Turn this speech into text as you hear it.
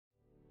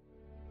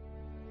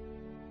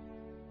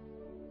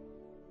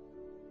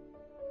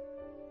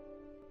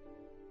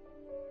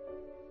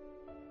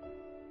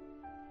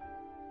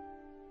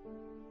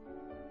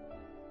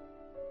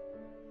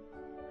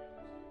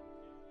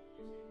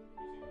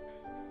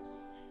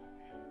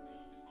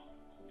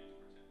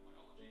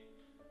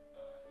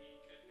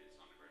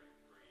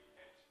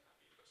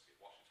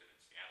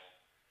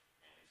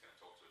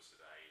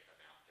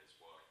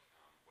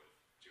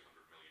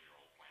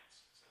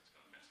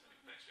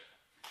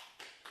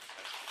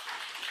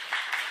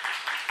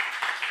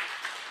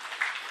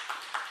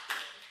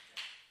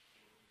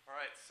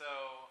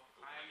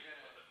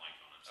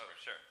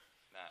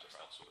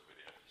for the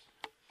videos.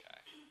 Okay.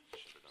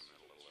 Should have done that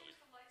a little earlier.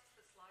 Change the lights to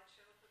the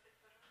slideshow a bit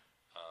better.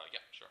 Yeah,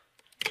 sure.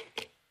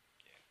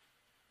 Yeah.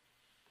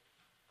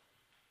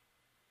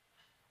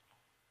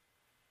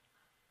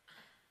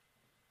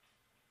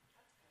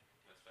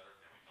 That's better.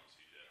 Now we come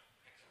see Jeff.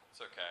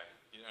 It's okay.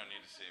 You don't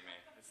need to see me.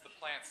 It's the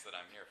plants that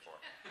I'm here for.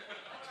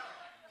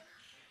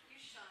 You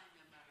shine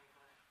no matter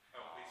what.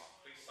 Oh,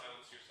 please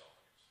silence yourself.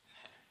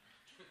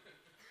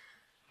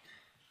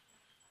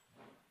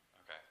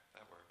 Okay,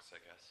 that works,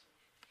 I guess.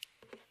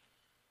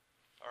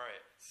 All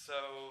right,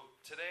 so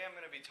today I'm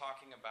going to be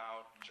talking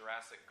about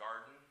Jurassic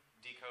Garden,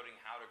 decoding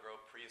how to grow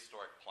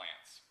prehistoric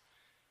plants.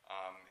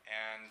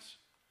 And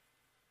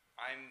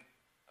I'm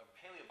a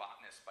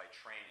paleobotanist by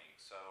training,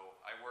 so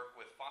I work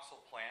with fossil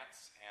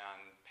plants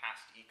and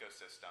past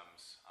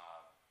ecosystems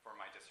for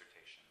my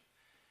dissertation.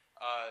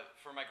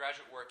 For my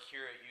graduate work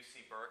here at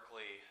UC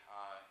Berkeley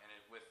and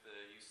with the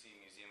UC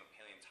Museum of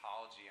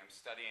Paleontology, I'm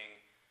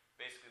studying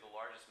basically the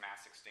largest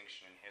mass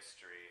extinction in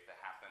history that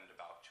happened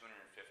about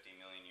 250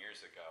 million years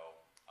ago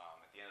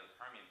at the end of the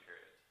Permian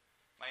period.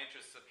 My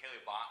interest as a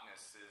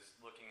paleobotanist is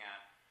looking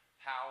at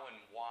how and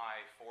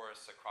why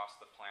forests across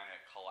the planet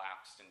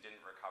collapsed and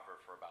didn't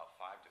recover for about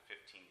 5 to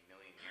 15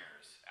 million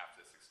years after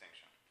this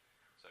extinction.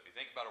 So if you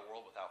think about a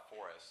world without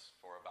forests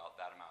for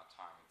about that amount of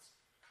time, it's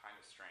kind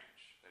of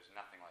strange. There's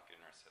nothing like it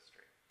in Earth's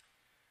history.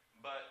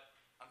 But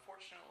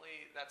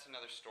unfortunately, that's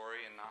another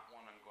story and not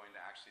one I'm going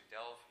to actually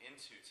delve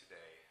into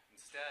today.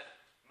 Instead,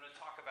 I'm going to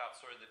talk about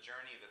sort of the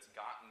journey that's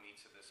gotten me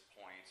to this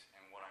point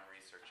and what I'm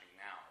researching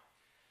now.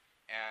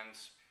 And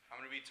I'm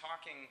going to be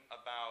talking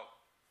about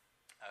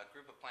a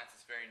group of plants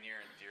that's very near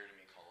and dear to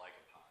me called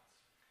lycopods.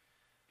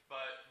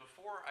 But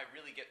before I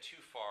really get too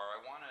far,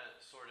 I want to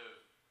sort of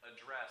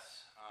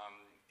address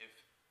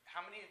how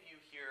many of you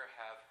here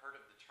have heard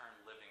of the term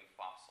living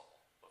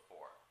fossil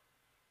before?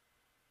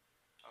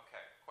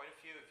 Okay, quite a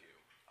few of you.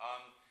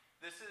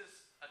 This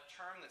is a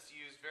term that's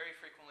used very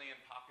frequently in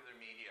popular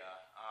media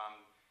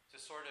to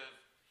sort of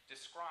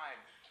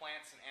describe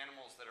plants and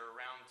animals that are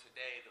around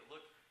today that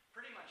look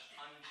pretty much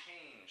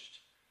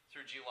unchanged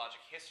through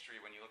geologic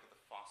history when you look at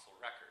the fossil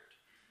record.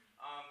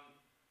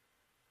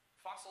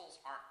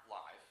 Fossils aren't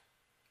live,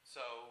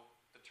 so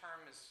the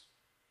term is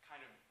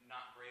kind of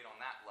not great on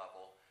that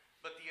level.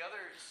 But the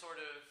other sort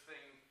of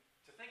thing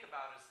to think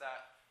about is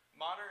that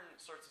modern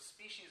sorts of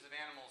species of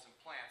animals and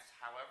plants,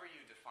 however you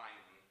define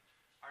them,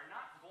 are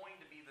not going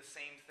to be the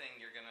same thing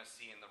you're going to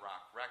see in the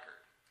rock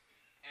record.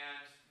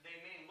 And they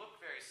may look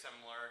very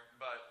similar,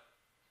 but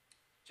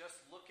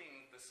just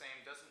looking the same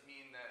doesn't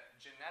mean that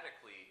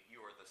genetically you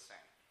are the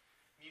same.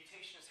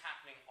 Mutation is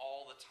happening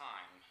all the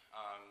time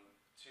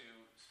to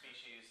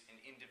species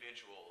and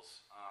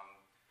individuals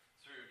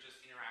through just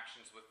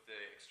interactions with the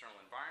external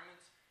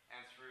environment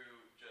and through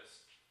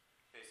just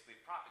basically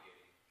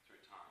propagating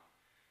through time.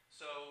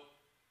 So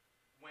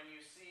when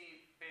you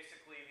see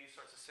basically these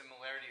sorts of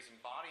similarities in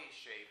body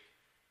shape,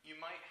 you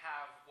might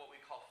have what we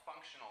call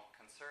functional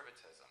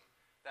conservatism.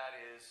 That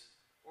is,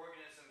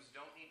 organisms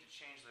don't need to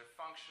change their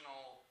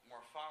functional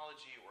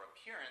morphology or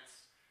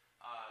appearance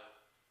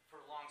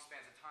for long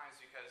spans of time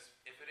because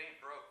if it ain't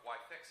broke, why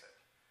fix it?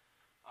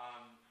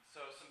 So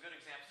some good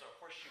examples are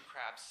horseshoe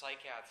crabs,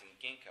 cycads, and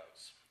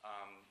ginkgos.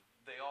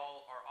 They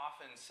all are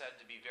often said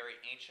to be very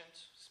ancient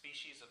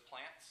species of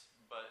plants,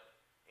 but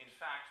in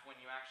fact, when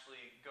you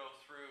actually go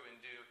through and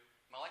do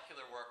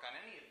molecular work on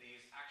any of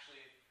these,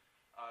 actually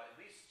at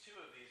least two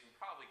of these, and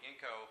probably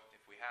ginkgo if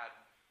we had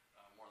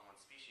more than one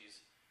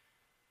species,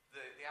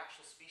 the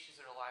actual species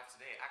that are alive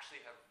today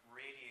actually have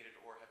radiated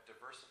or have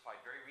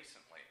diversified very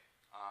recently.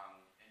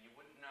 And you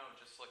wouldn't know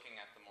just looking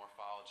at the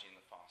morphology in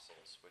the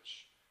fossils,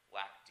 which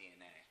lack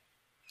DNA.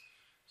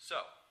 So,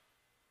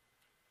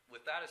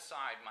 with that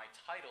aside, my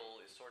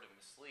title is sort of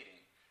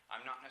misleading.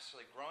 I'm not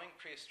necessarily growing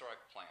prehistoric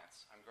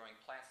plants. I'm growing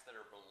plants that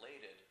are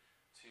related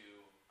to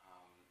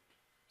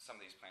some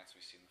of these plants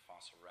we see in the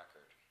fossil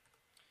record.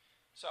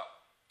 So,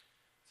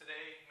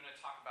 today I'm going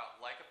to talk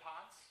about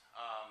lycopods.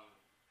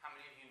 How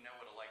many of you know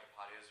what a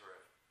lycopod is or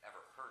have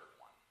ever heard of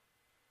one?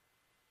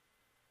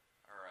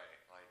 All right,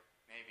 like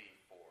maybe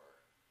 4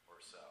 or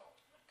so.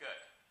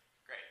 Good,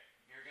 great.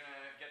 You're going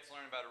to get to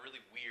learn about a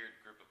really weird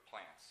group of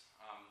plants.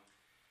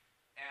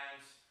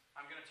 And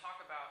I'm going to talk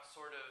about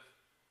sort of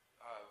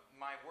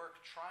my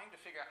work trying to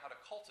figure out how to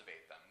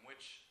cultivate them,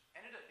 which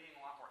ended up being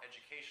a lot more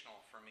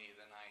educational for me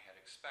than I had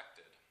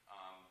expected,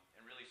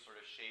 and really sort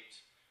of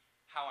shaped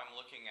how I'm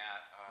looking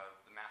at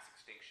the mass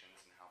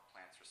extinctions and how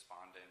plants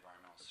respond to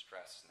environmental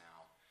stress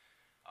now.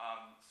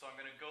 So I'm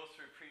going to go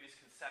through previous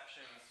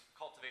conceptions,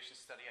 cultivation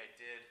study I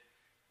did,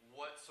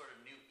 what sort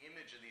of new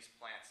image of these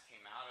plants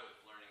came out of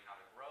learning how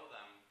to grow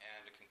them,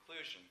 and a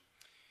conclusion.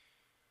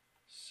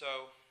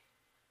 So,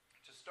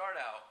 to start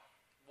out,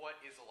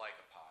 what is a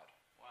lycopod?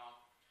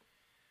 Well,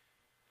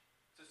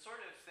 to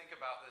sort of think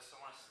about this, I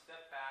want to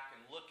step back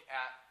and look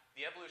at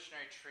the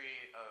evolutionary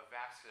tree of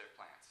vascular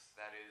plants.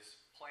 That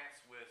is,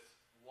 plants with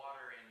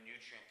water and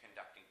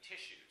nutrient-conducting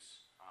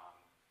tissues.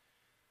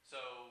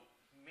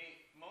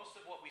 Most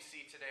of what we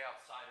see today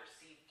outside are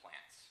seed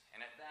plants.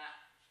 And at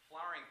that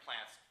flowering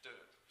plants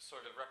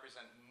sort of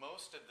represent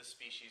most of the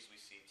species we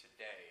see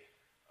today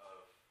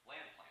of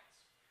land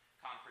plants.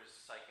 Conifers,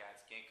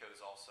 cycads, ginkgos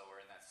also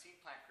are in that seed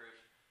plant group.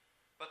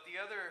 But the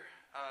other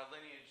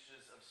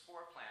lineages of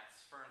spore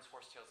plants, ferns,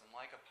 horsetails, and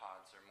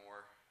lycopods, are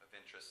more of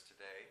interest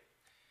today.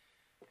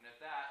 And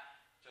at that,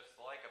 just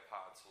the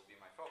lycopods will be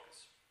my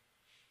focus.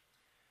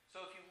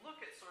 So if you look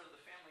at sort of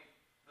the family,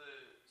 the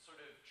sort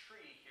of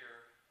tree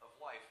here of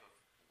life of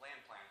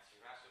land plants,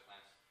 or vascular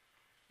plants,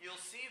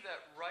 you'll see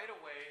that right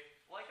away,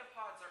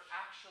 lycopods are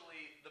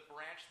actually the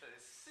branch that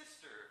is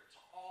sister to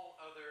all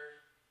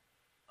other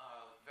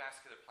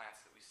vascular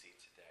plants that we see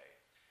today.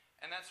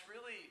 And that's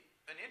really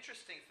an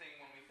interesting thing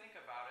when we think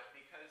about it,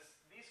 because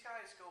these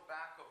guys go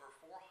back over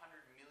 400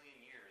 million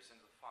years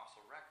into the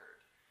fossil record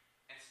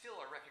and still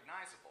are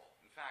recognizable.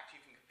 In fact,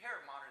 you can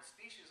compare modern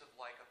species of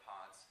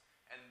lycopods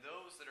and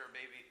those that are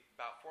maybe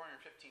about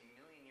 415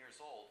 million years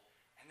old,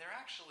 and they're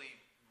actually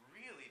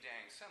really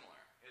dang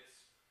similar.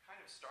 It's kind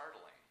of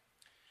startling.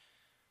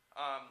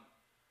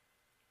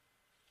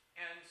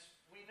 And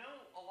we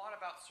know a lot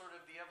about sort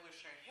of the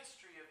evolutionary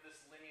history of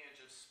this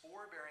lineage of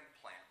spore-bearing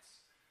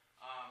plants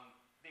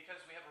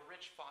because we have a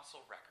rich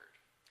fossil record.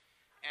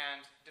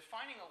 And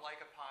defining a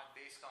lycopod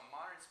based on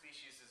modern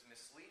species is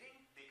misleading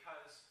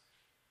because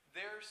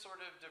their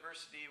sort of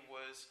diversity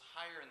was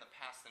higher in the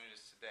past than it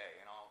is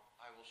today. And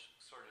I will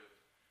sort of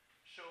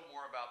show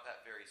more about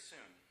that very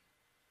soon.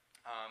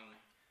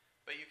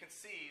 But you can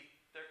see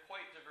they're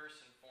quite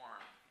diverse in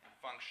form and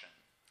function.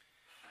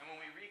 And when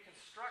we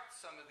reconstruct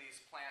some of these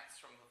plants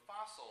from the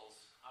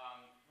fossils,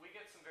 we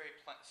get some very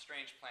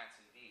strange plants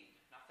indeed.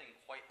 Nothing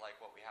quite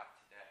like what we have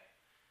today.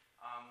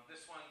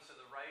 This one to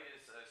the right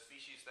is a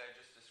species that I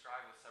just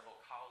described with several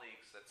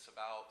colleagues that's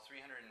about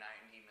 390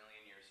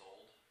 million years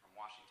old from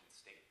Washington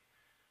State.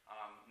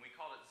 We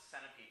called it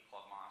centipede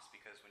club moss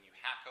because when you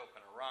hack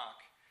open a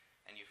rock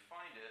and you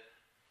find it,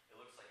 it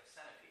looks like a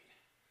centipede.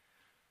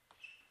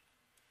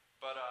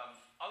 But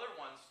other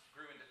ones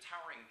grew into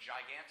towering,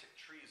 gigantic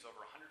trees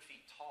over 100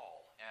 feet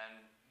tall,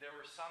 and there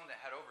were some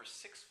that had over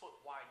 6-foot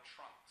wide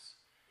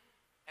trunks,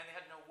 and they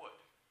had no wood.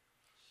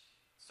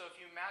 So if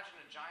you imagine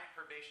a giant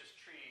herbaceous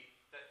tree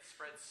that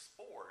spreads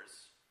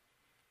spores,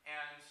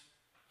 and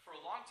for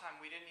a long time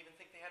we didn't even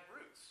think they had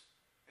roots.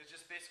 It's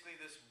just basically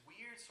this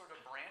weird sort of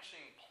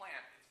branching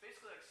plant. It's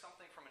basically like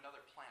something from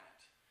another planet.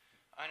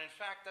 And in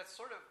fact, that's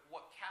sort of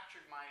what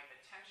captured my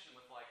attention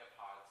with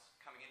lycopods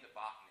coming into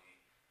botany,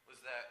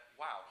 was that,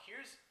 wow,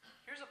 here's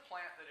a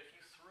plant that if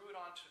you threw it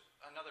onto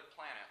another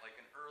planet, like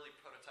an early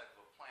prototype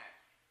of a plant,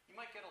 you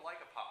might get a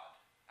lycopod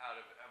out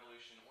of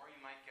evolution, or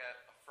you might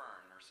get a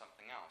fern or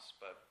something else.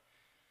 But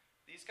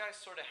these guys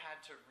sort of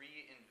had to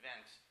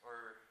reinvent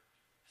or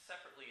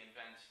separately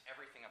invent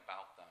everything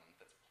about them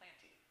that's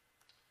planty.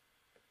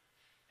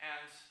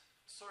 And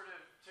sort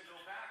of to go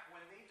back,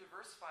 when they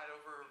diversified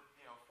over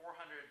 400,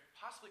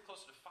 possibly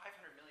closer to 500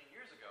 million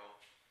years ago,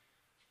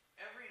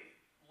 every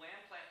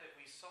land plant that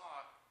we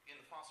saw in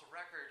the fossil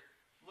record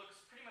looks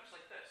pretty much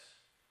like this.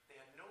 They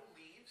had no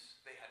leaves,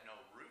 they had no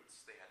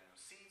roots, they had no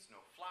seeds,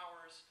 no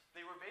flowers.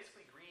 They were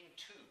basically green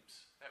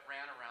tubes that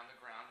ran around the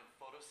ground and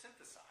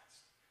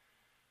photosynthesized.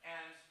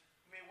 And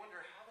you may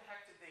wonder, how the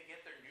heck did they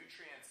get their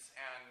nutrients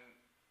and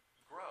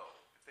grow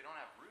if they don't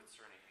have roots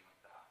or anything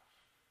like that?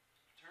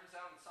 Turns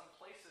out in some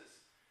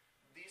places,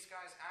 these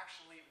guys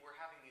actually were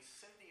having these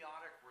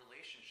symbiotic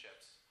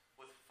relationships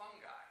with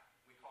fungi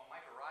we call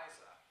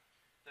mycorrhiza,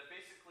 that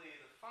basically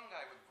the fungi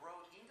would grow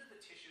into the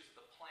tissues of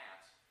the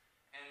plant,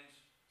 and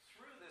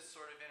through this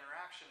sort of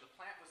interaction, the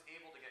plant was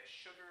able to get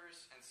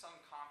sugars and some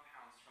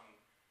compounds from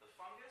the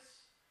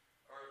fungus,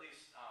 or at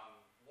least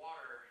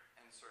water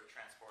and sort of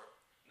transport.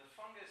 And the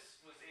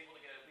fungus was able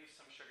to get at least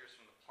some sugars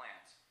from the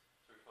plant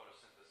through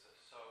photosynthesis.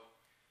 So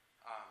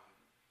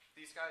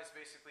these guys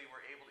basically were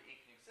able to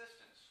eke an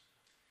existence.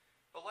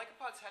 But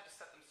lycopods had to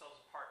set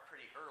themselves apart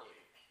pretty early.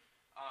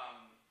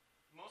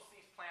 Most of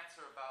these plants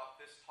are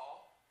about this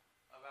tall,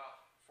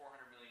 about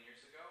 400 million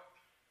years ago.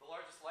 The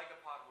largest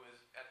lycopod was,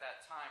 at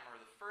that time, or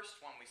the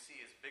first one we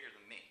see, is bigger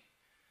than me.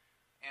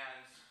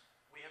 And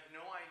we have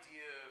no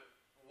idea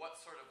what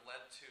sort of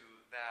led to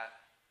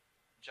that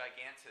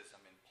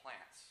gigantism in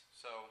plants.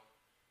 So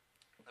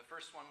the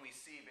first one we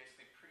see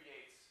basically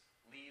predates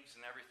leaves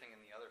and everything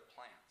in the other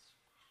plants.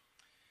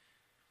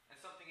 And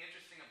something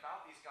interesting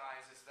about these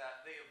guys is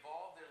that they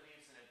evolved their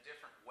leaves in a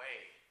different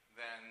way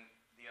than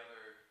the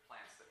other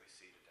plants that we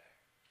see today.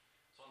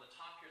 So on the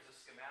top here's a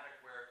schematic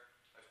where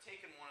I've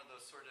taken one of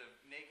those sort of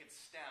naked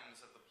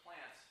stems of the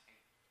plant and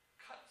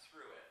cut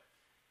through it.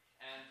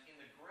 And in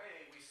the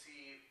gray we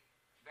see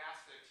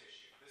vascular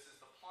tissue. This is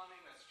the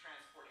plumbing that's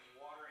transporting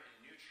water and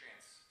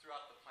nutrients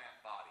throughout the plant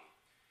body.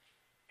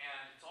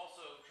 And it's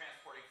also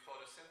transporting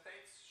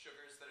photosynthetes,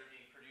 sugars that are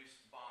being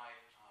produced by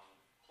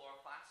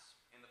chloroplasts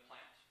in the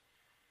plant.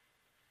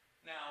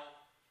 Now,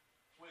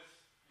 with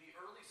the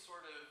early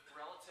sort of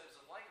relatives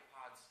of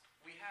lycopods,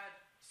 we had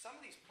some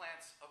of these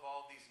plants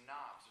evolve these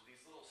knobs, or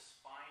these little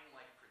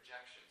spine-like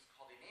projections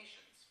called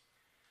enations.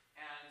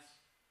 And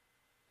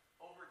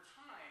over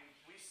time,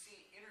 we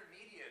see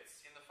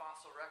intermediates in the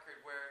fossil record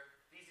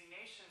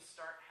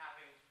start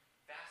having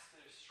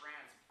vascular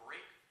strands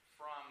break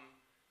from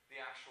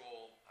the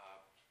actual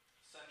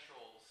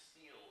central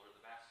steel or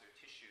the vascular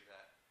tissue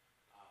that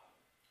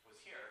was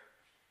here,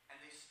 and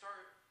these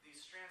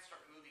strands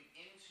start moving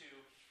into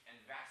and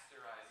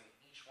vascularizing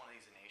each one of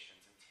these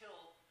nations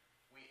until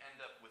we end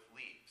up with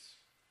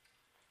leaves.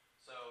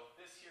 So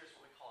this here is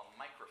what we call a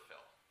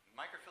microphyll.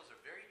 Microphylls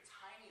are very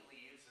tiny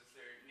leaves, as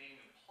their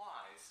name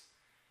implies,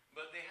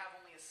 but they have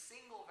only a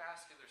single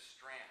vascular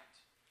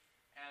strand.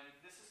 And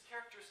this is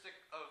characteristic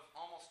of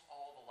almost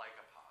all the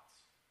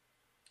lycopods.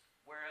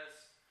 Whereas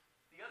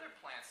the other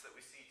plants that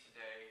we see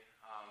today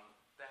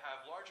that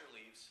have larger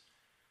leaves,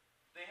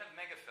 they have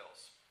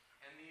megaphylls.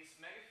 And these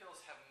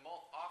megaphylls have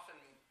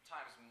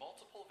oftentimes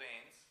multiple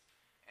veins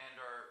and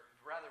are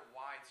rather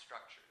wide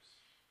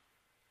structures.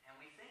 And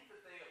we think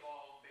that they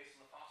evolved based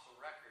on the fossil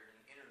record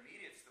and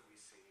intermediates that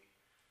we see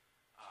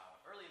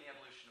early in the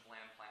evolution of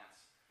land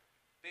plants.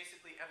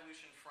 Basically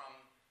evolution from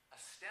a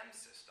stem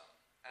system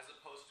as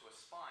opposed to a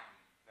spine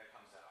that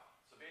comes out.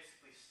 So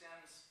basically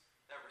stems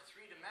that were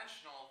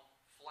three-dimensional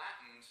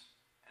flattened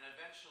and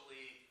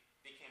eventually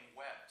became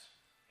webbed.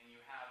 And you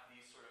have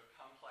these sort of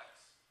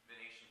complex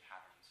venation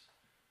patterns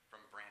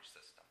from branch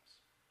systems.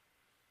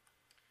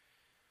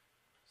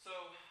 So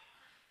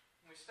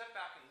when we step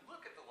back and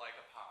look at the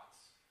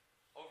lycopods,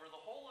 over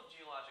the whole of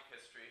geologic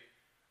history,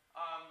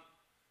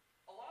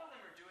 a lot of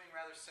them are doing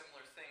rather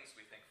similar things,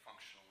 we think,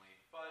 functionally,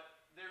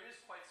 but there is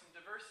quite some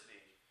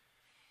diversity.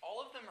 All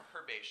of them are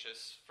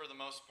herbaceous, for the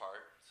most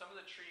part. Some of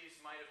the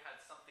trees might have had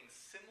something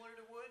similar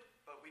to wood,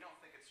 but we don't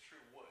think it's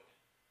true wood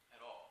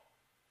at all.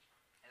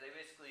 And they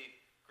basically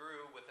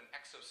grew with an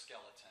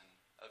exoskeleton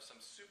of some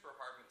super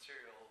hard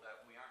material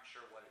that we aren't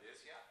sure what it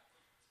is yet.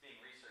 It's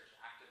being researched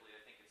actively,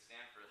 I think, at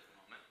Stanford at the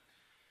moment.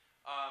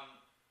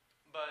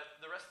 But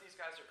the rest of these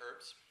guys are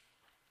herbs.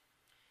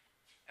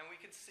 And we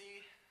can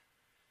see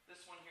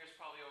this one here is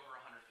probably over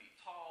 100 feet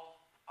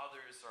tall.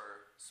 Others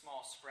are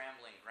small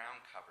scrambling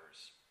ground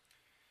covers.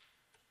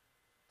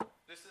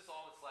 This is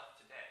all that's left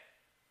today.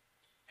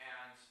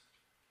 And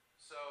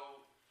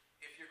so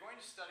if you're going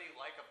to study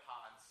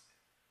lycopods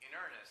in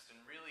earnest and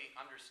really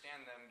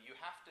understand them, you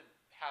have to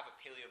have a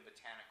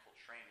paleobotanical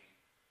training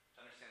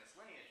to understand this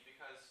lineage,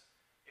 because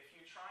if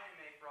you try and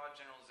make broad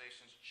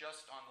generalizations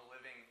just on the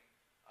living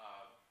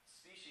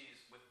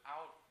species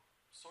without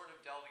sort of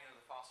delving into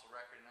the fossil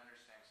record and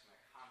understanding some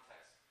of that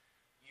context,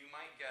 you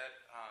might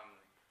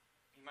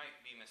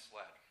be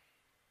misled.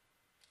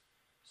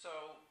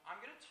 So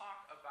I'm going to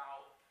talk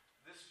about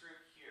this group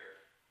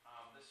here,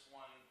 this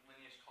one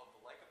lineage called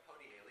the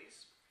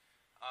Lycopodiales.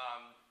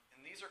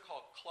 And these are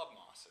called club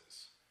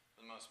mosses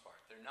for the most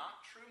part. They're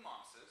not true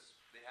mosses.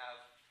 They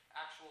have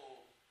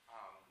actual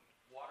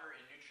water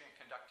and nutrient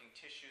conducting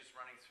tissues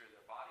running through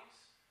their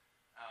bodies,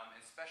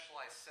 and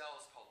specialized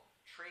cells called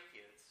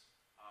tracheids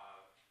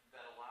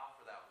that allow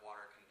for that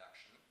water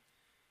conduction.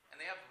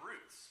 And they have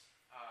roots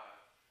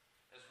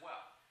as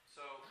well.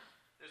 So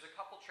there's a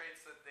couple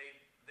traits that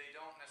they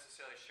don't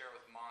necessarily share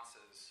with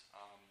mosses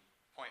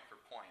point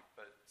for point,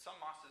 but some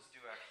mosses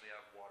do actually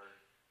have water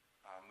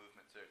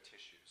movement to their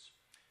tissues.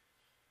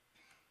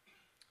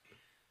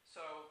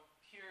 So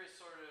here is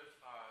sort of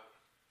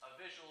a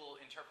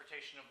visual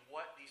interpretation of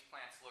what these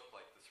plants look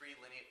like, the three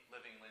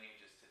living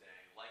lineages today: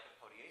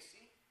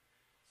 Lycopodiaceae,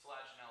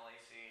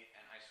 Selaginellacea,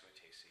 and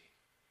Isoetaceae.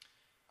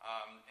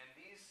 And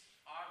these,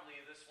 oddly,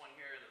 this one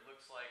here that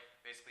looks like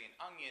basically an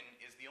onion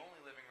is the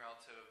only living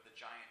relative of the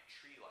giant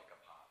tree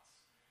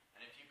lycopods.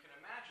 And if you can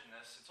imagine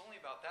this, it's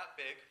only about that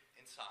big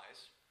in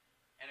size,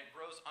 and it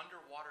grows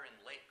underwater in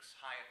lakes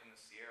high up in the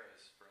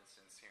Sierras, for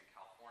instance, here in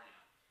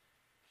California.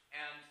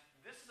 And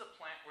this is a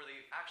plant where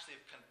they actually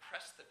have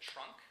compressed the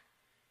trunk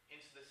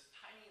into this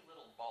tiny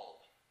little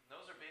bulb. And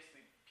those are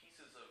basically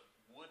pieces of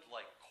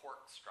wood-like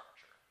cork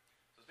structure.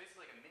 So it's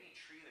basically like a mini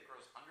tree that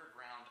grows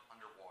underground,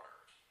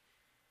 underwater.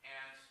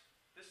 And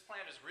this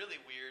plant is really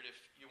weird if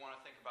you want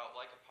to think about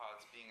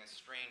lycopods being a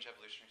strange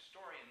evolutionary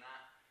story, in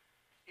that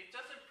it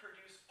doesn't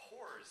produce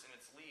pores in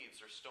its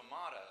leaves or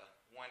stomata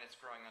when it's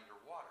growing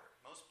underwater.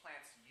 Most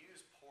plants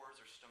use pores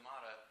or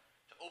stomata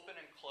to open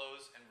and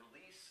close and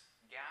release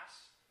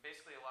gas,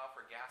 basically allow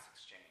for gas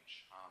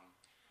exchange.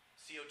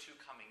 CO2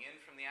 coming in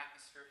from the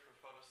atmosphere for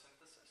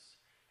photosynthesis,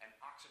 and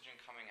oxygen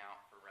coming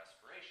out for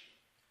respiration.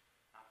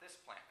 Not this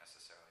plant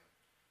necessarily.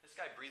 This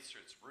guy breathes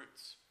through its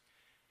roots.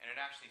 And it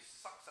actually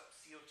sucks up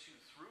CO2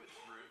 through its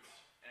roots,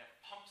 and it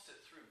pumps it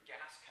through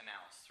gas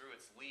canals, through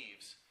its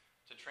leaves,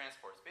 to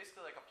transport. It's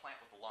basically like a plant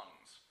with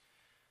lungs.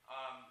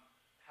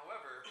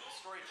 However, the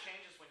story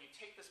changes when you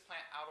take this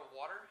plant out of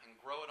water and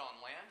grow it on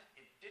land.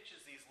 It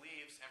ditches these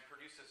leaves and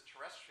produces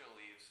terrestrial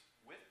leaves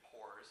with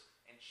pores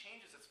and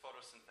changes its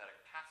photosynthetic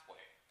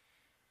pathway.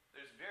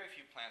 There's very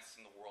few plants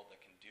in the world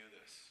that can do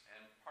this.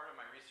 And part of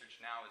my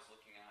research now is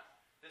looking at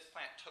this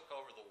plant took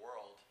over the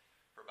world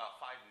for about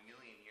 5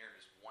 million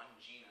years. One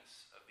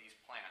genus of these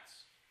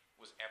plants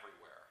was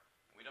everywhere.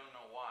 And we don't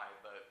know why,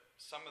 but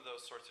some of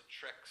those sorts of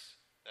tricks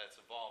that's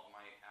evolved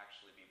might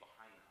actually be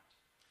behind that.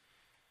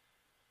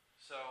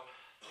 So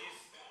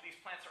These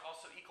plants are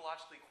also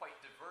ecologically quite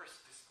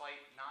diverse despite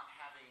not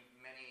having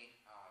many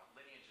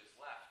lineages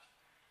left.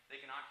 They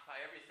can occupy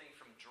everything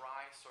from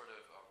dry, sort of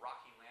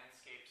rocky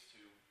landscapes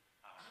to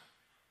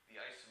the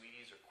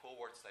isoedes or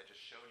quillworts that I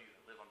just showed you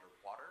that live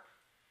underwater,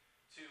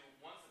 to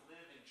ones that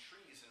live in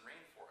trees and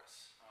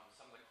rainforests.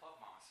 Some of the club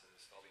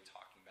mosses I'll be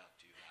talking about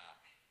do that.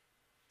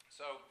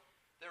 So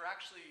they're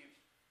actually,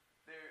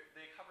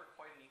 they cover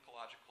quite an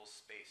ecological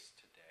space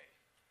today.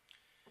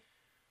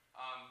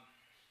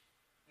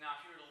 Now,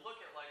 if you were to look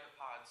at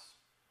lycopods,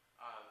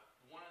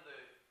 one of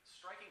the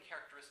striking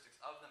characteristics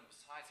of them,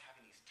 besides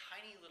having these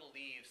tiny little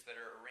leaves that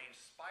are arranged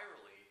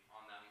spirally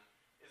on them,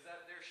 is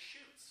that their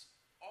shoots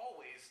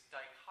always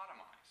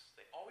dichotomize.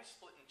 They always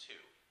split in two.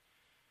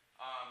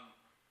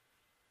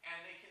 And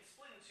they can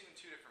split in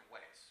two different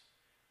ways.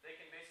 They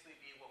can basically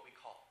be what we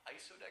call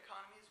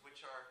isodichotomies,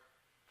 which are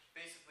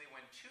basically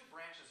when two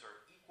branches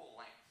are equal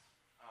length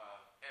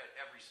at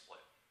every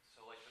split.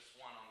 So like this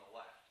one on the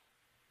left.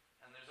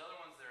 And there's other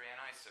ones that are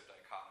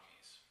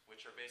anisodichotomies,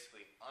 which are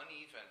basically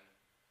uneven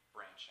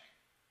branching.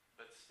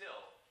 But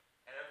still,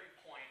 at every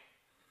point,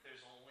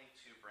 there's only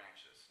two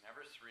branches.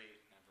 Never three,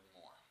 never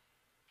more.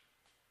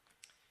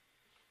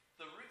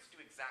 The roots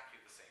do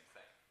exactly the same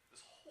thing.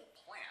 This whole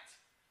plant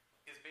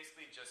is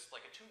basically just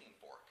like a tuning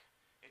fork.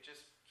 It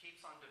just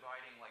keeps on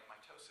dividing like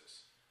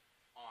mitosis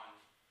on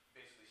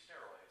basically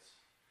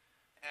steroids.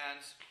 And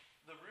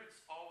the roots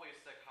always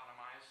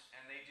dichotomize,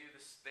 and they do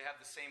this. They have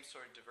the same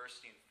sort of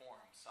diversity in form.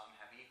 Some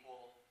have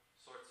equal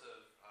sorts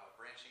of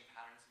branching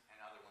patterns,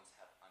 and other ones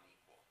have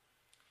unequal.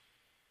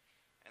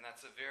 And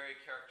that's a very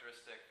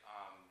characteristic.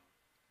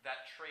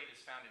 That trait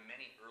is found in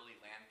many early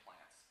land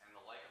plants, and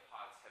the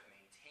lycopods have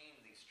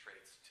maintained these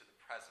traits to the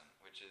present,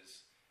 which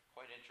is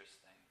quite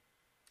interesting.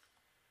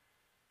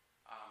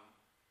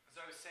 As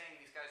I was saying,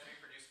 these guys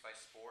reproduce by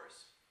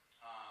spores,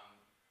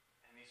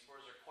 and these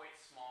spores are quite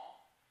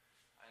small.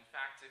 In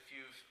fact, if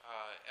you've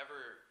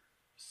ever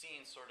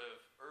seen sort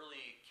of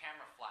early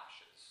camera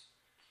flashes,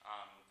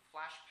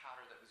 flash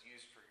powder that was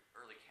used for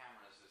early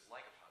cameras is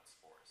lycopod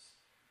spores.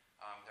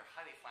 They're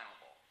highly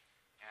flammable,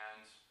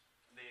 and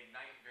they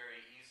ignite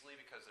very easily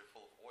because they're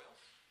full of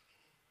oils.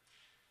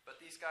 But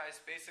these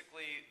guys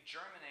basically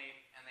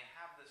germinate, and they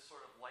have this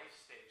sort of life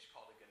stage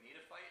called a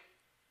gametophyte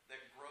that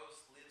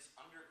lives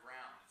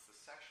underground. It's the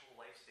sexual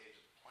life stage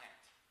of the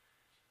plant.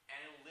 And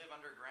it'll live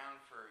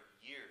underground for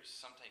years,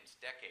 sometimes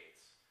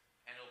decades.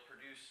 And it'll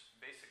produce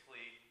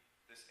basically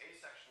this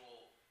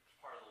asexual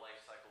part of the life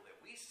cycle that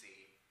we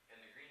see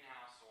in the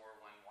greenhouse or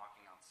when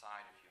walking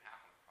outside if you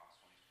happen across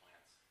one of these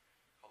plants,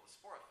 called the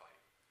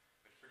sporophyte,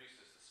 which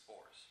produces the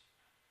spores.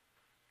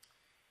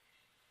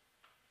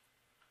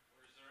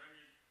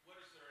 What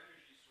is their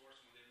energy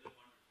source when they live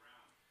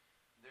underground?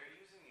 They're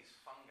using these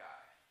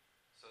fungi.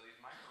 So these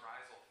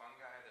mycorrhizal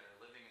fungi that are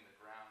living in the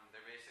ground,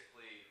 they're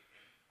basically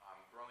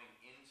growing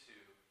into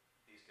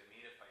these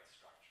gametophyte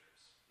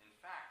structures. In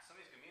fact, some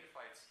of these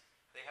gametophytes,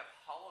 they have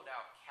hollowed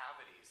out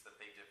cavities that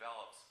they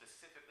develop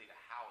specifically to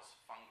house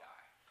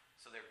fungi.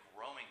 So they're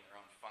growing their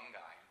own fungi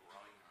and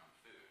growing their own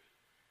food.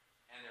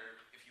 And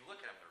if you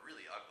look at them, they're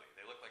really ugly.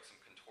 They look like some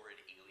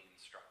contorted alien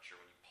structure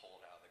when you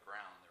pull it out of the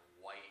ground. They're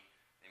white.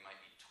 They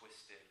might be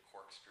twisted,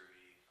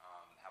 corkscrewy,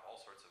 have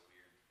all sorts of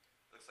weird.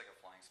 It looks like a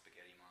flying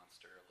spaghetti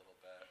monster a little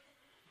bit.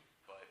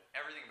 But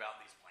everything about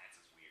these plants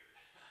is weird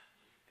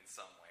in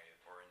some way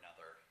or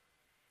another,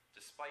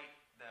 despite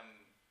them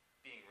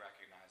being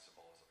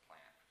recognizable as a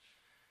plant.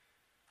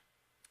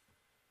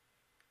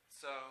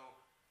 So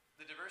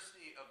the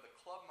diversity of the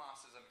club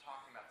mosses I'm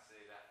talking about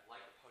today, that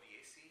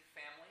Lycopodiaceae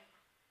family,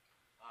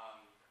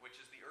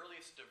 which is the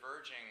earliest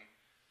diverging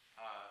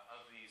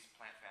of these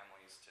plant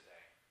families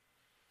today,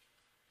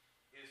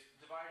 is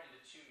divided into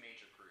two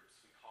major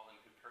groups. We call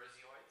them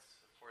Huperzioids.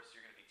 Of course,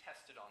 you're going to be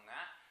tested on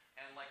that,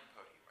 and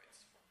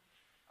Lycopodioids.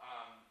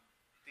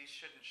 These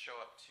shouldn't show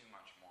up too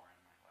much more in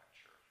my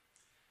lecture.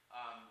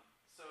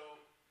 So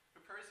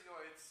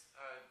Huperzioids,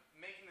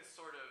 making this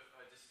sort of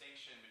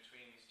distinction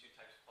between these two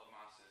types of club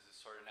mosses is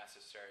sort of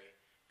necessary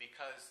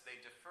because they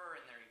differ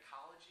in their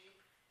ecology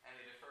and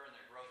they differ in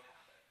their growth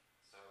habit.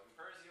 So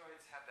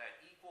Huperzioids have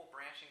that equal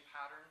branching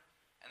pattern,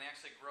 and they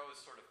actually grow as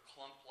sort of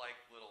clump-like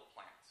little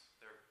plants.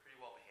 They're pretty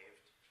well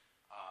behaved.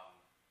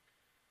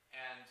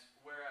 And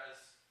whereas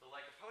the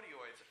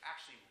Lycopodioids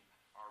actually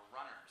are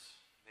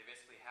runners, they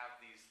basically have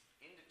these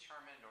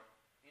indeterminate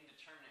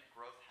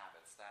growth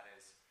habits. That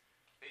is,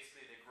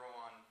 basically they grow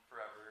on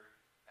forever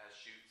as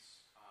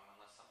shoots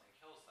unless something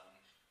kills them.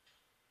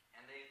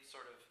 And they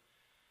sort of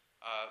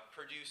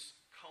produce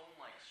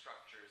cone-like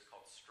structures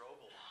called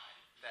strobili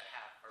that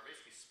are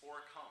basically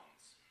spore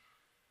cones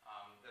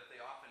that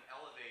they often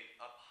elevate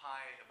up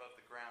high above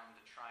the ground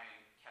to try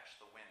and catch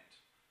the wind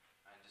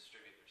and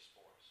distribute their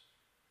spores.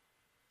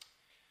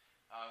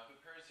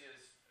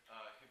 Huperzioids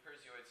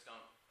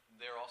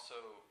they're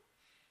also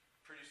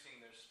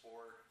producing their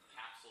spore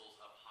capsules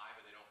up high,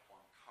 but they don't form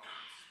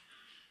cones.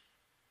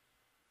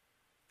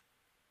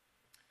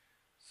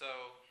 So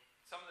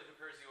some of the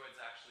Huperzioids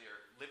actually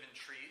live in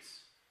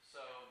trees. So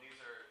these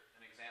are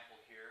an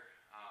example here.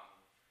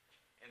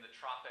 in the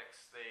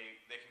tropics,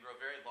 they can grow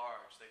very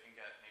large. They can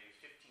get maybe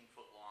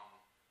 15-foot long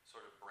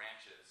sort of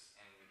branches.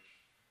 And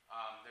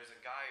there's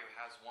a guy who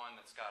has one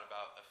that's got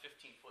about a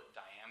 15-foot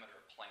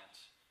diameter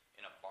plant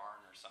in a barn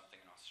or something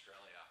in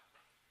Australia.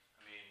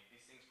 I mean,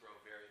 these things grow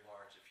very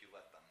large if you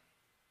let them.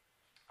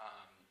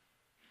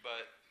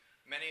 But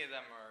many of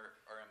them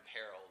are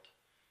imperiled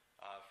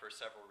for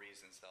several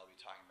reasons that I'll be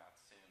talking about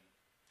soon.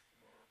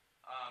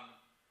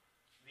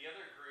 The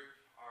other group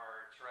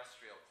are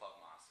terrestrial club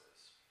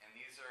mosses, and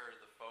these are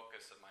the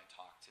focus of my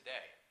talk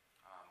today.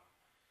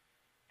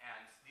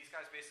 And these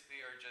guys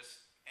basically are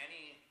just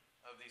any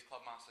of these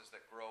club mosses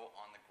that grow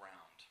on the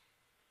ground.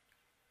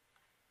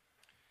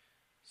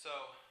 So,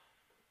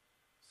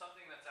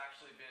 something that's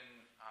actually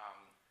been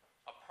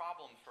a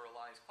problem for a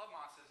lot of these club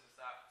mosses is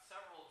that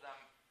several of them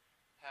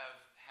have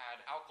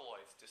had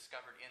alkaloids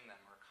discovered in them,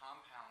 or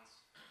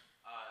compounds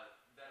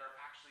that are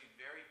actually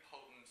very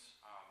potent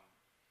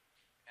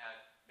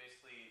at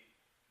basically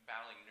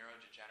battling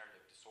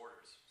neurodegenerative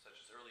disorders, such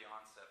as early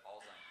onset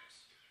Alzheimer's.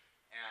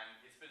 And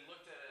it's been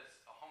looked at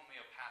as a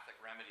homeopathic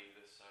remedy,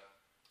 this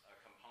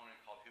component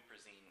called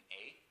huperzine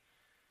A.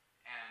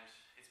 And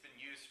it's been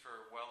used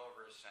for well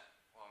over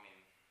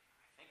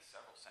I think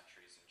several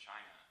centuries in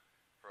China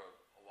for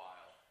a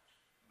while.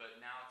 But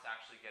now it's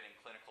actually getting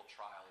clinical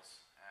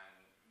trials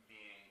and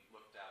being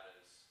looked at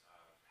as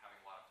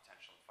having a lot of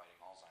potential in fighting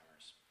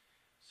Alzheimer's.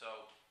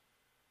 So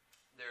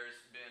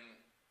there's been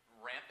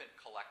rampant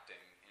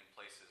collecting in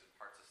places in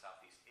parts of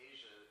Southeast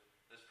Asia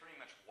that's pretty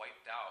much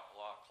wiped out a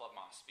lot of club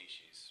moss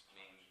species. I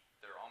mean,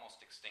 they're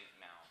almost extinct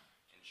now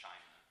in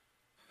China,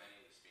 many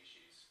of the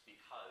species,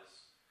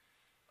 because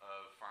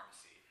of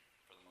pharmacy,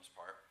 for the most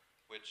part,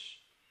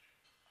 which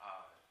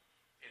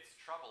it's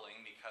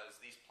troubling because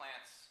these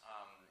plants,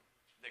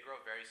 they grow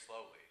very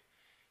slowly.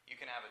 You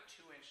can have a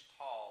 2-inch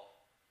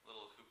tall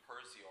little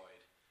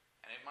huperzioid,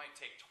 and it might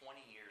take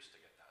 20 years to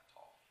get that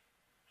tall.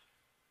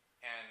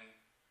 And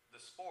the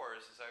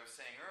spores, as I was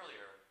saying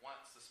earlier,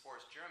 once the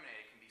spores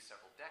germinate, it can be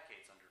several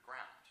decades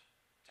underground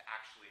to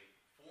actually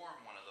form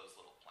one of those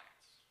little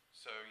plants.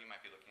 So you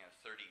might be looking at a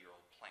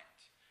 30-year-old plant.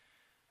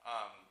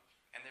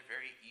 And they're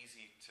very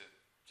easy to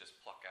just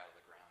pluck out of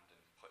the ground and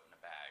put in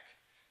a bag.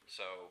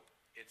 So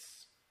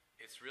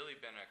it's really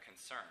been a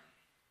concern.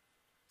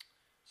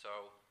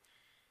 So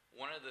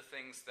one of the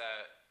things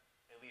that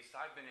at least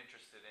I've been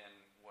interested in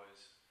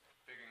was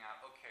figuring out,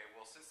 okay,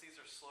 well, since these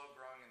are slow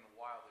growing in the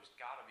wild, there's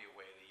got to be a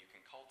way that you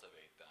can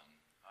cultivate them.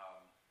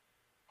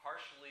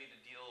 Partially to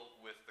deal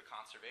with the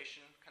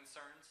conservation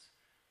concerns,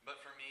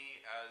 but for me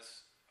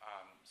as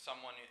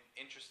someone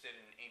interested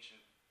in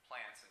ancient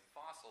plants and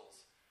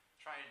fossils,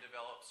 trying to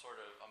develop sort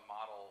of a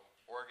model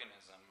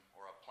organism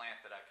or a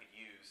plant that I could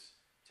use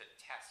to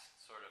test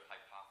sort of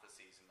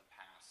hypotheses in the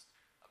past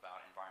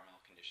about environmental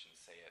conditions,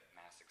 say at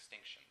mass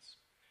extinctions.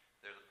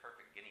 They're the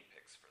perfect guinea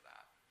pigs for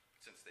that,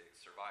 since they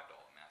survived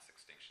all the mass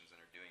extinctions and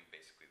are doing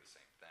basically the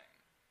same thing.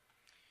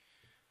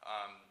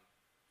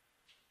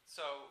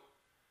 So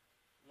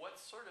what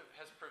sort of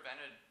has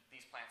prevented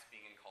these plants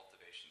being in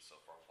cultivation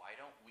so far? Why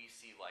don't we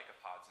see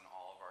lycopods in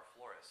all of our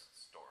florist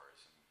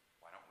stores?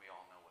 And why don't we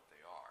all know what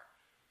they are?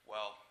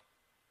 Well,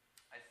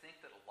 I think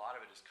that a lot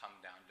of it has come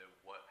down to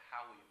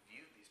how we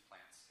view these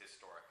plants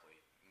historically.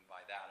 And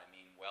by that I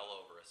mean well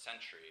over a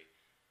century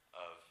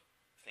of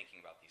thinking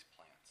about these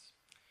plants.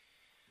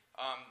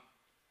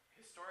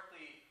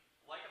 Historically,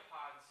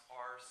 lycopods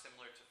are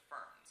similar to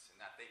ferns in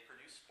that they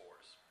produce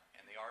spores,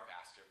 and they are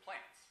vascular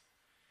plants.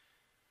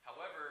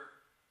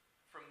 However,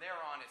 from there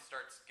on, it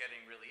starts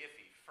getting really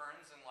iffy.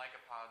 Ferns and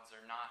lycopods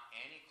are not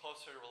any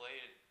closer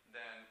related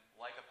than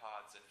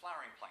lycopods and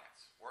flowering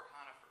plants, or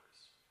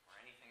conifers, or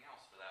anything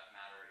else for that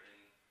matter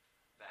in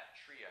that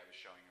tree I was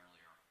showing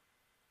earlier.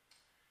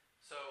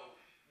 So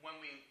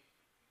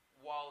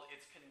while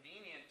it's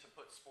convenient to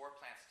put spore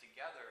plants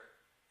together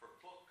for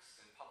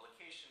books and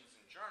publications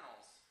and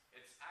journals,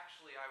 it's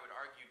actually, I would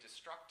argue,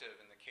 destructive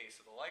in the case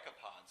of the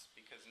lycopods,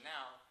 because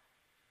now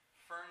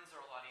ferns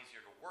are a lot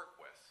easier to work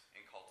with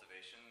in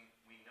cultivation.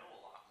 We know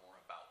a lot more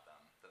about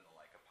them than the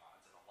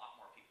lycopods, and a lot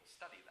more people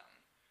study them.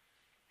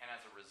 And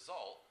as a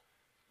result,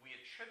 we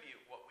attribute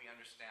what we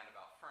understand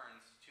about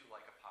ferns to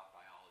lycopod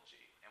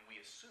biology, and we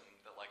assume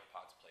that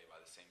lycopods play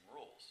by the same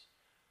rules.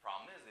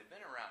 Problem is, they've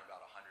been around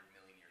about 100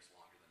 million years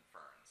longer than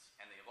ferns,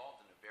 and they evolved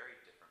in a very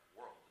different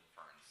world than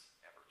ferns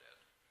ever did.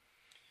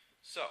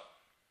 So,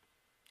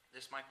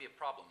 this might be a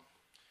problem.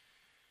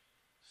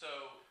 So,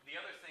 the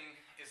other thing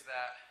is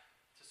that,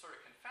 to sort of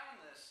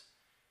confound this,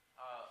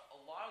 a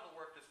lot of the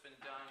work that's been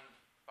done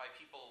by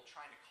people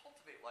trying to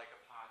cultivate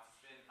lycopods has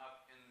been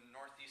up in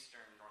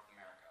northeastern North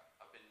America,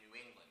 up in New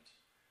England.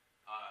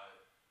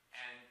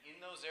 And in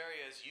those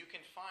areas, you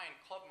can find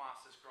club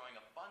mosses growing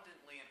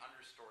abundantly in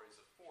understories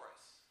of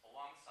forests,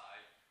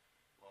 alongside,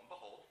 lo and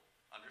behold,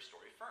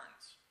 understory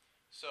ferns.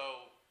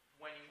 So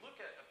when you look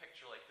at a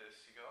picture like this,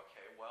 you go,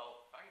 okay,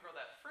 well, if I can grow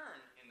that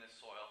fern in this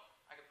soil,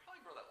 I could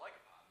probably grow that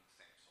lycopod in the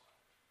same soil.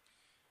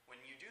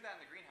 When you do that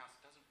in the greenhouse,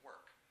 it doesn't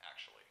work,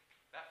 actually.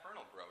 That fern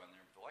will grow in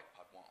there, but the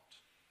lycopod won't.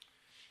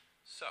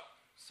 So,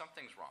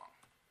 something's wrong.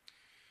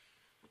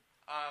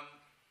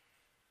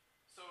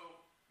 So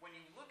when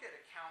you look at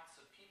accounts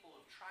of people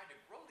who've tried to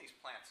grow these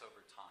plants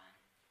over time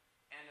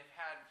and have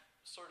had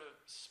sort of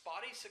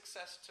spotty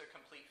success to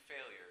complete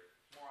failure,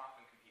 more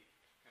often complete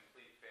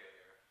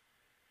failure,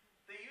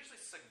 they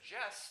usually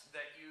suggest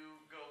that you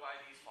go by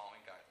these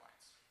following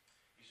guidelines.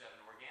 You should have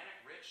an organic,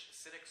 rich,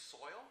 acidic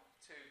soil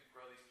to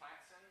grow these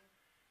plants in.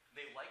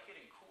 They like it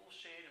in cool,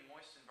 shade, and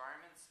moist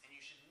environments, and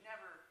you should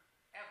never,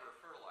 ever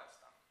fertilize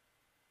them.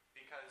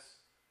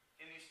 Because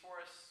in these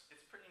forests,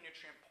 it's pretty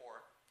nutrient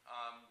poor,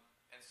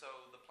 and so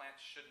the plants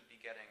shouldn't be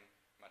getting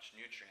much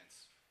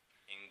nutrients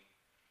in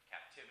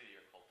captivity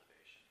or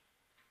cultivation.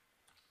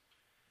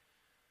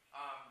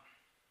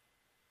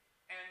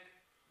 And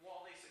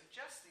while they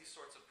suggest these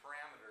sorts of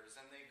parameters,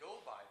 and they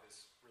go by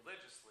this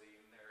religiously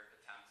in their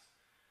attempts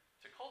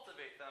to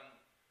cultivate them,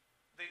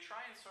 they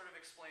try and sort of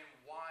explain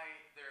why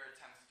their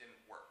attempts didn't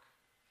work.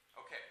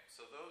 Okay,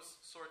 so those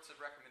sorts of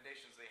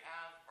recommendations they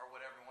have are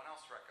what everyone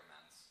else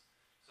recommends.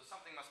 So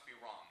something must be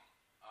wrong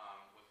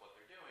with what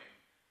they're doing.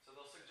 So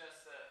they'll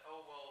suggest that,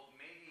 oh, well,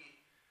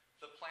 maybe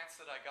the plants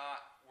that I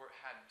got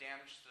had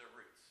damage to their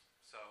roots.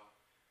 So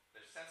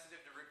they're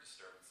sensitive to root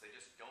disturbance. They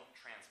just don't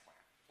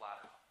transplant, flat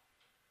out.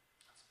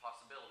 That's a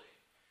possibility.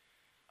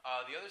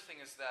 The other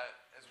thing is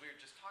that, as we were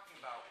just talking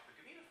about with the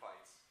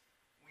gametophytes,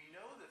 we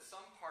know that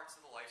some parts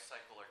of the life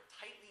cycle are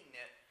tightly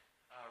knit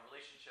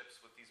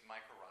relationships with these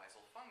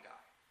mycorrhizal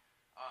fungi.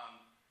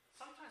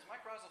 Sometimes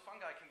mycorrhizal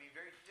fungi can be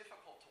very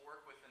difficult to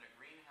work with in a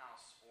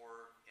greenhouse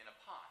or in a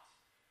pot.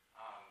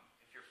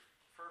 If you're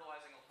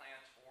fertilizing a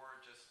plant or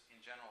just in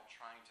general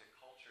trying to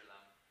culture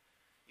them,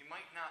 you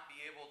might not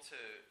be able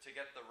to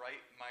get the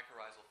right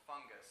mycorrhizal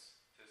fungus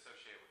to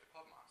associate with the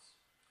club moss.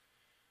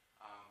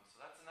 So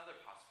that's another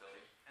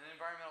possibility. And then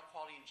environmental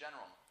quality in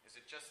general. Is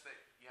it just that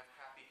you have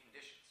crappy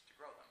conditions to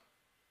grow them?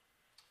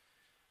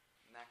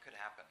 And that could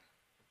happen.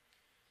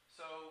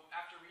 So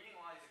after reading a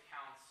lot of these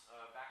accounts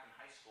back in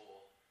high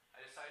school, I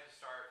decided to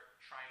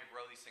start trying to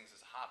grow these things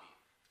as a hobby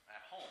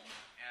at home,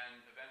 and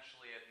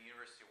eventually at the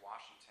University of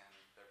Washington,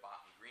 their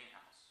botany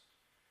greenhouse.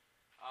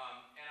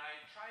 And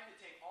I tried to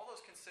take all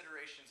those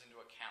considerations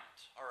into account.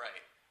 All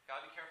right,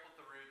 gotta be careful with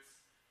the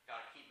roots,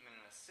 gotta keep them in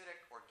an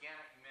acidic,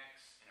 organic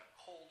mix in a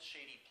cold,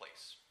 shady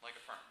place, like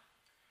a fern.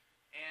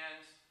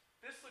 And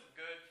this looked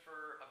good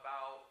for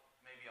about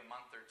maybe a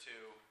month or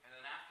two, and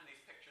then after these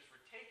pictures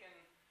were taken,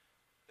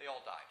 they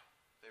all died.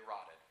 They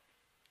rotted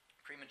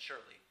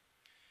prematurely.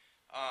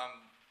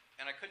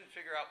 And I couldn't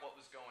figure out what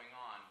was going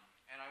on.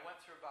 And I went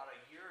through about a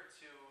year or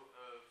two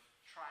of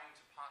trying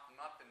to pot them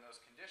up in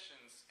those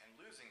conditions and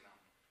losing them.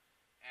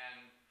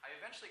 And I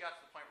eventually got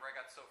to the point where I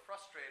got so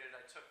frustrated,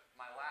 I took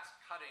my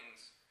last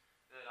cuttings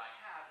that I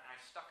had and I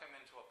stuck them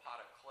into a pot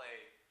of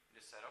clay and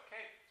just said,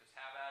 okay, just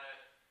have at it.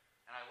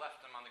 And I left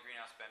them on the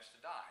greenhouse bench to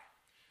die.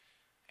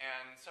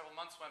 And several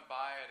months went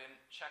by, I didn't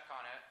check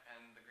on it,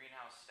 and the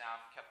greenhouse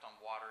staff kept on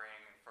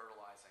watering and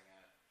fertilizing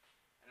it.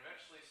 And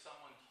eventually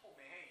someone told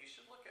me, hey, you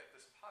should look at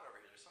this pot over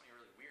here. There's something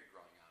really weird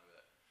growing out of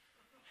it.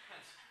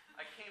 And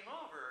I came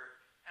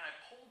over and I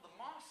pulled the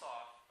moss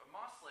off, a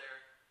moss layer,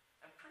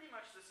 and pretty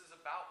much this is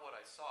about what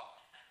I saw.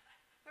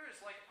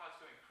 There's lycopods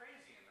going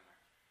crazy in there.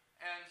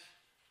 And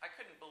I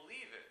couldn't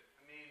believe it.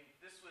 I mean,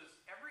 this was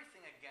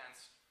everything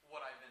against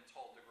what I'd been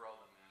told to grow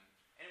them in.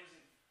 And it was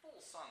in full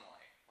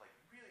sunlight, like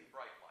really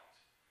bright light.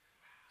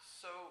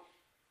 So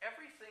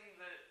everything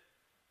that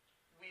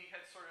we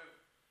had sort of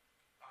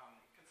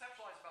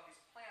conceptualized about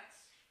these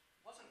plants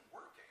wasn't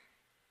working.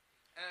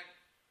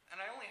 And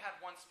I only had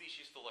one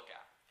species to look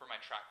at for my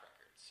track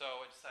record. So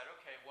I decided,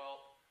 okay,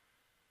 well,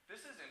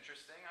 this is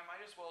interesting. I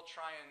might as well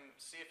try and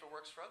see if it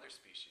works for other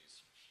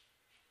species.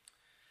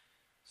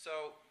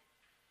 So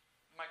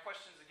my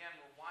questions again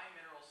were, why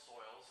mineral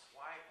soils?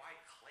 Why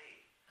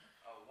clay?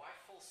 Why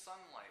full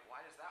sunlight?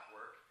 Why does that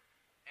work?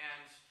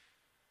 And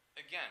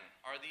again,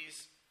 are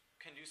these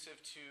conducive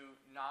to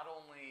not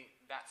only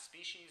that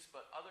species,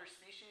 but other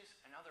species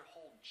and other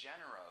whole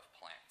genera of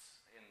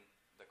plants in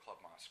the club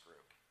moss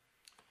group?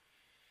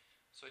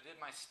 So I did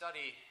my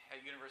study at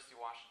University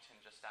of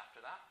Washington just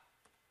after that.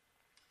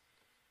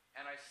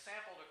 And I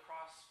sampled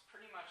across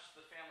pretty much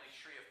the family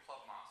tree of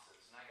club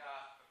mosses. And I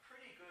got a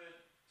pretty good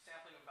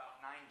sampling of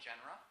about 9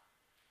 genera.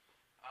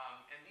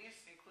 And these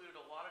included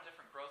a lot of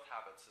different growth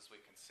habits, as we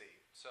can see.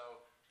 So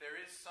there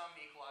is some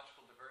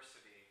ecological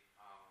diversity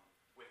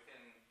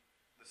within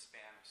the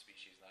span of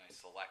species that I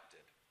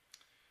selected.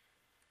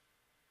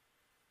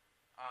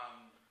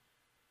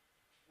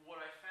 What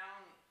I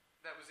found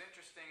that was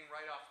interesting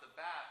right off the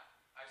bat,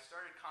 I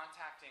started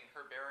contacting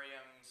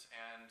herbariums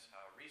and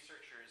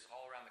researchers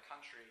all around the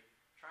country,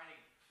 trying to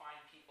find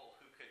people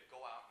who could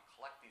go out and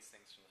collect these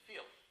things from the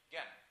field.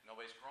 Again,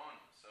 nobody's growing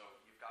them, so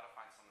you've got to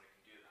find someone who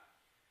can do that.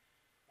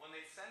 When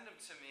they send them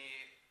to me,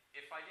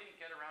 if I didn't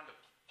get around to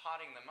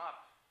potting them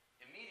up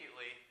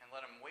immediately and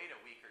let them wait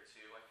a week or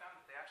two, I found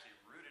that they actually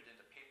rooted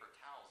into paper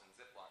towels in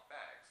Ziploc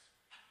bags.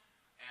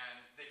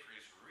 And they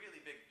produced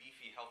really big,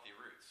 beefy, healthy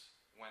roots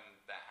when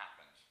that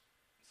happened.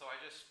 And so I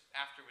just,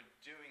 after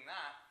doing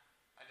that,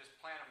 I just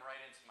plant them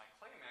right into my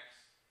clay mix,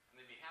 and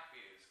they'd be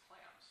happy as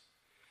clams.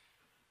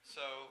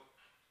 So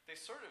they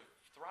sort of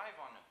thrive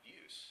on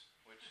abuse,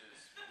 which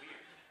is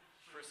weird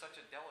for such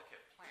a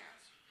delicate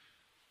plant.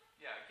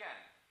 Yeah,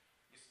 again,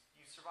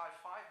 you survive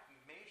 5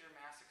 major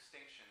mass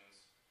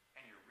extinctions,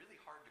 and you're really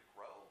hard to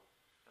grow.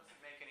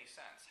 Doesn't make any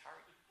sense. How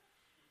are you?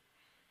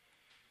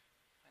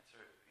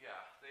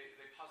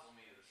 They puzzle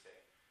me to this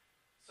day.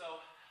 So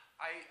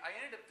I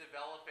ended up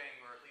developing,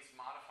 or at least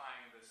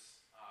modifying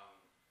this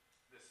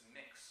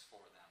mix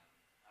for them.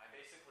 I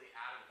basically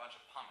added a bunch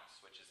of pumice,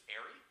 which is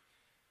airy,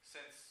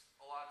 since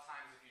a lot of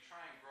times if you try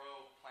and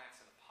grow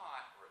plants in a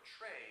pot or a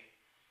tray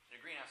in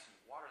a greenhouse and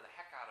water the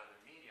heck out of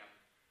their medium,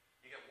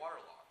 you get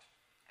waterlogged,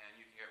 and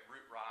you can get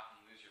root rot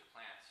and lose your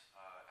plant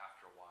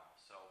after a while.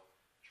 So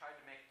tried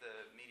to make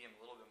the medium a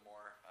little bit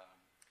more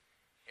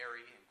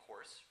airy and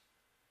coarse.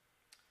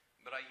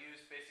 But I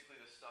used basically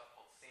this stuff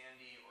called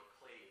sandy or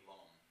clay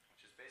loam,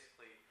 which is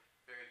basically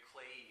very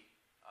clayey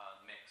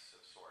mix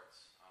of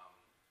sorts.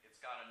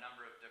 It's got a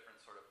number of different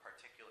sort of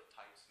particulate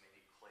types,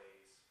 maybe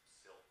clays,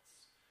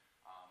 silts,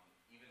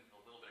 even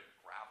a little bit of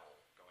gravel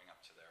going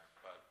up to there,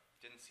 but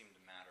didn't seem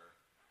to matter.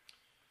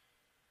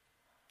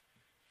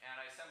 And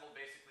I assembled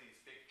basically these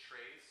big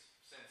trays,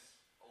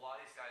 since a lot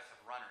of these guys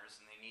have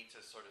runners and they need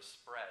to sort of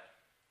spread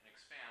and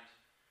expand.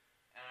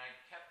 And I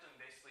kept them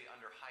basically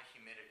under high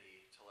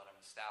humidity to let them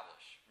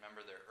establish.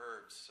 Remember, they're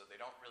herbs, so they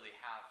don't really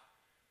have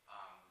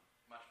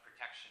much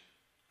protection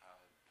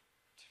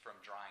from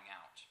drying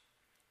out.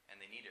 And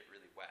they need it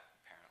really wet,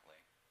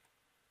 apparently.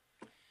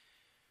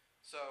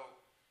 So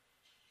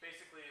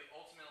basically,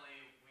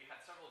 ultimately, we had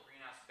several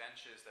greenhouse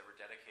benches that were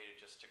dedicated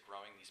just to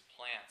growing these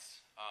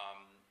plants.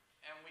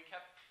 And we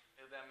kept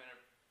them in a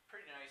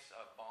pretty nice,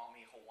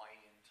 balmy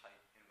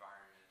Hawaiian-type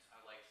environment. I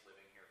liked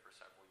living here for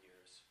several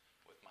years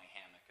with my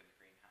hammock in the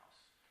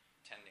greenhouse,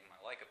 tending my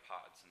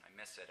lycopods, and I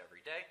miss it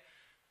every day,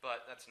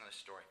 but that's another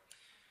story.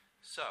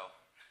 So,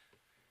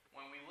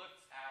 when we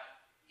looked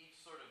at each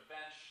sort of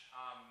bench,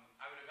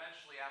 I would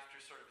eventually,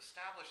 after sort of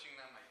establishing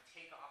them, I'd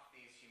take off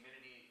these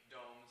humidity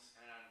domes,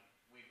 and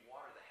we'd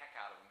water the heck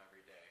out of them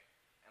every day,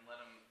 and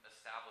let them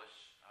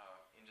establish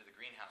into the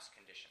greenhouse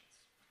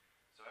conditions.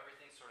 So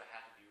everything sort of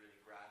had to be really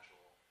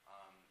gradual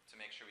to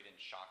make sure we didn't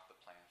shock the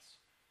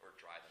plants or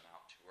dry them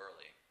out too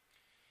early.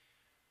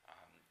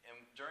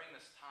 And during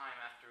this time,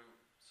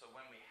 so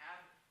when we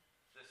had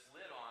this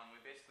lid on,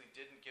 we basically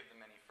didn't give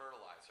them any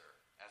fertilizer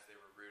as they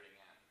were rooting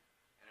in.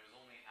 And it was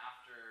only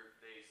after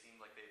they seemed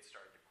like they had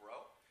started to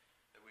grow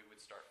that we would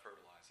start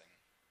fertilizing.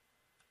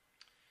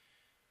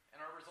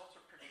 And our results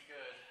are pretty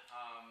good.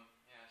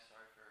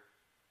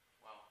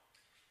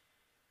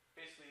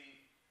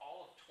 Basically,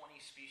 all of 20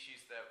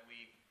 species that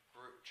we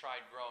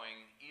tried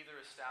growing either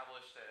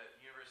established at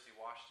University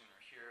of Washington or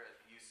here at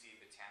the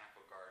UC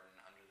Botanical Garden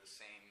under the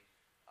same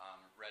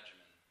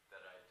regimen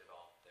that I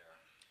developed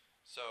there.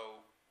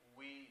 So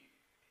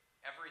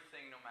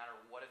everything, no matter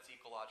what its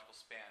ecological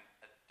span,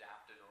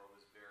 adapted or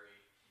was very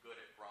good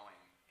at growing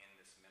in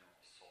this mineral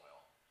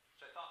soil,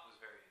 which I thought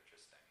was very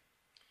interesting.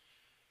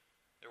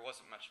 There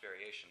wasn't much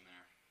variation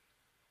there.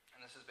 And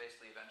this is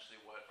basically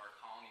eventually what our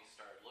colonies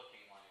started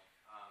looking like.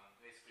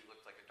 Basically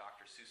looked like a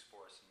Dr. Seuss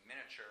forest in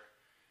miniature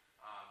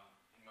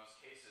in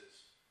most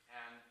cases.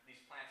 And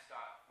these plants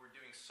were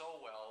doing so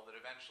well that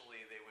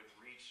eventually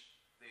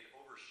they'd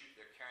overshoot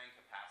their carrying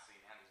capacity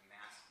and have these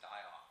mass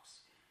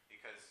die-offs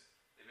because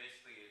they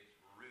basically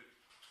root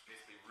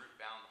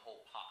bound the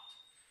whole pot.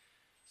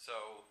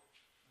 So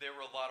there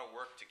were a lot of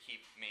work to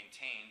keep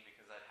maintained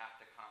because I'd have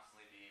to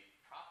constantly be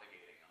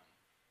propagating them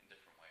in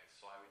different ways.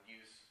 So I would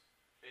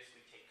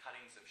basically take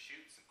cuttings of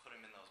shoots and put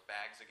them in those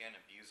bags again,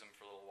 abuse them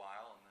for a little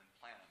while, and then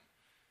plant them.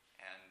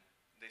 And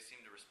they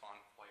seem to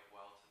respond quite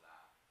well to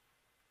that.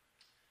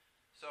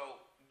 So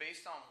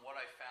based on what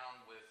I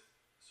found with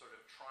sort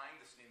of trying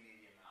this new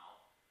medium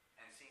out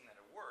and seeing that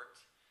it worked,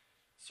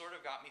 sort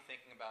of got me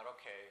thinking about,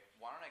 okay,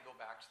 why don't I go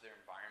back to their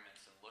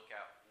environments and look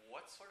at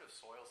what sort of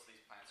soils these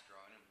plants grow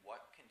in and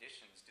what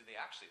conditions do they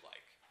actually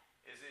like?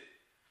 Is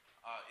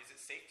it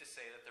safe to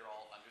say that they're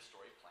all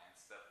understory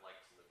plants that like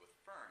to live with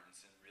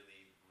ferns and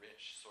really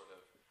rich sort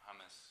of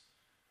humus,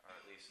 or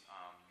at least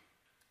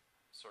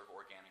sort of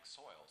organic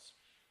soils?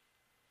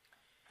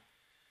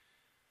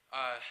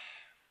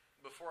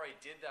 Before I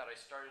did that, I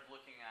started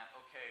looking at,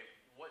 okay,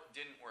 what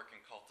didn't work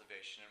in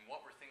cultivation and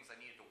what were things I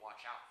needed to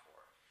watch out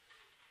for?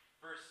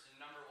 First,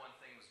 number one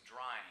thing was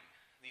drying.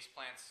 These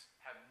plants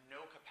have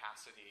no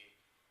capacity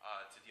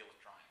to deal with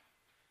drying.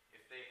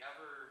 If they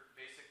ever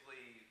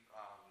basically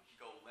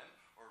go limp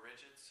or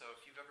rigid, so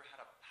if you've ever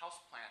had a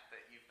houseplant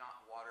that you've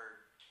not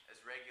watered as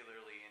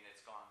regularly and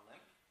it's gone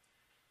limp,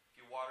 if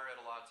you water it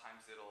a lot of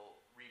times it'll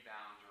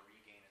rebound or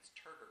regain its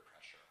turgor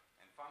pressure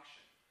and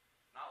function.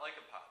 Not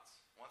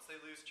lycopods. Once they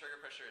lose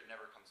turgor pressure, it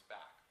never comes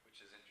back,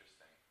 which is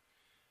interesting.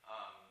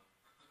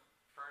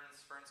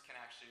 Ferns can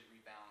actually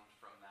rebound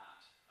from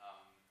that.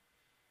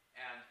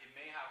 And it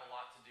may have a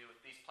lot to do with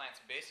these plants.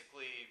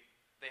 Basically,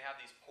 they have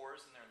these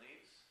pores in their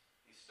leaves,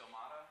 these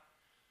stomata,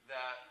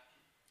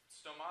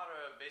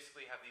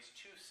 basically have these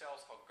two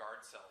cells called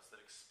guard cells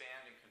that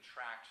expand and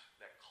contract,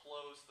 that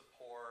close the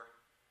pore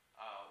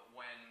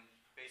when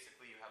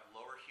basically you have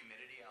lower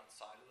humidity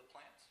outside of the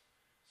plant.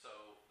 So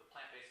the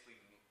plant basically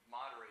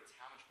moderates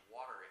how much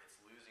water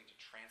it's losing to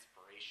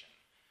transpiration.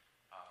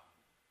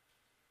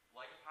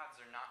 Lycopods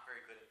are not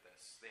very good at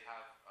this. They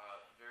have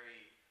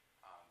very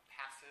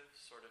passive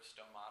sort of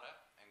stomata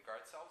and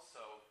guard cells,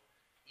 so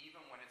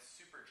even when it's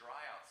super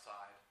dry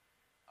outside,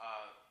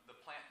 the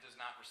plant does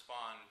not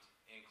respond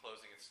in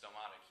closing its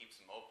stomata. It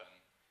keeps them open,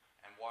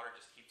 and water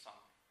just keeps on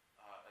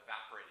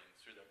evaporating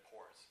through their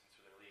pores and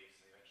through their leaves,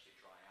 and they eventually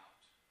dry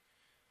out.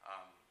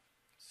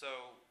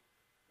 So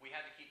we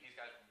had to keep these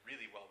guys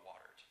really well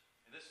watered.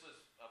 And this was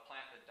a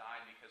plant that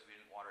died because we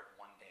didn't water it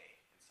one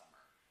day in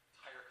summer.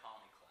 Entire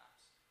colony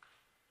collapsed.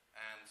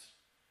 And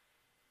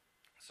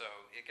so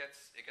it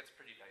gets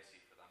pretty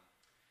dicey for them.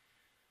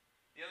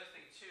 The other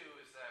thing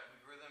too is that we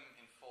grew them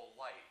in full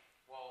light.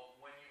 Well,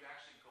 when you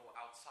actually go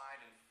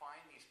outside and find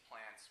these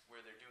plants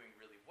where they're doing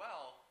really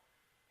well,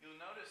 you'll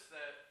notice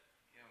that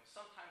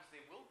sometimes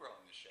they will grow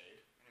in the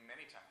shade, and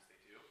many times they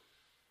do.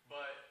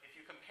 But if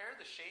you compare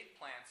the shade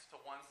plants to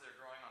ones that are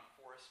growing on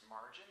forest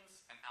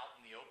margins and out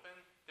in the open,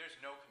 there's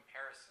no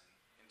comparison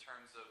in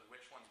terms of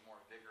which one's more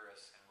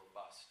vigorous and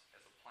robust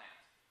as a plant.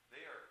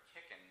 They are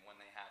kicking when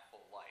they have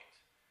full light,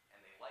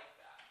 and they like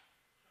that.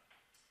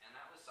 And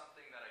that was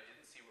something that I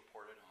didn't see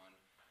reported on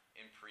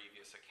in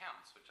previous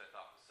accounts, which I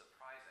thought was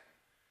surprising.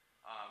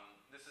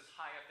 This is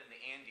high up in the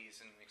Andes,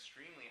 and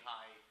extremely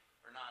high,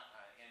 or not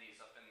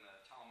Andes, up in the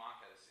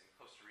Talamacas in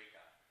Costa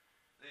Rica.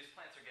 These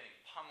plants are getting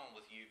pummeled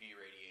with UV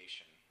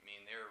radiation. I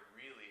mean, they're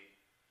really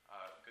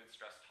good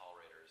stress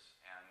tolerators,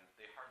 and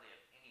they hardly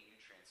have any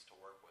nutrients to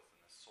work with in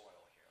the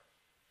soil here.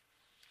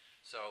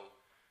 So,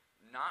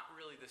 not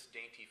really this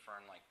dainty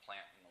fern-like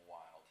plant in the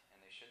wild, and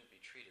they shouldn't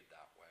be treated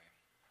that way.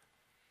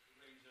 It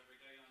rains every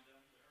day on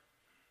down there?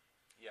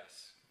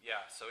 Yes,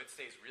 yeah, so it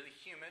stays really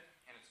humid,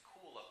 and it's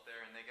cool up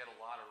there, and they get a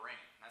lot of rain.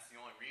 And that's the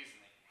only reason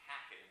they can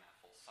hack it in that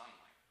full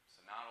sunlight.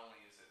 So not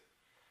only is it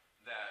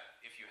that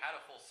if you had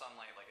a full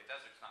sunlight, like a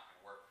desert's not going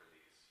to work for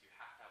these. You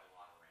have to have a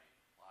lot of rain,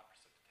 a lot of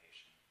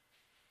precipitation.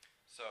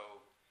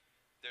 So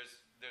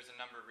there's a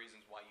number of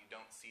reasons why you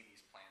don't see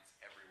these plants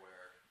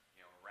everywhere,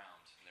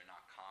 around, and they're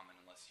not common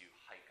unless you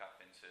hike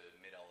up into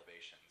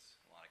mid-elevations,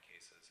 in a lot of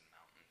cases, in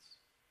mountains.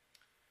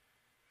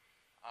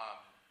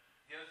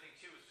 The other thing,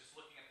 too, is just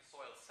looking at the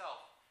soil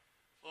itself.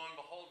 Lo and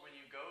behold, when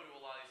you go to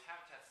a lot of these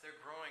habitats, they're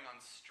growing on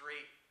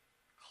straight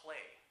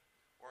clay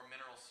or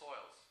mineral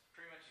soils.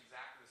 Pretty much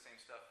exactly the same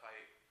stuff I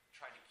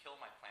tried to kill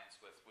my plants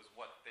with was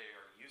what they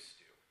are used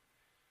to.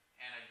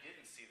 And I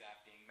didn't see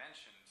that being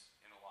mentioned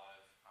in a lot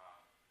of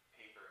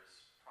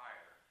papers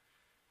prior.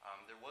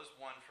 There was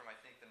one from, I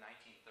think, the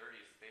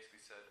 1930s that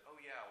basically said, oh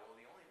yeah, well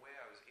the only way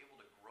I was able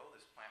to grow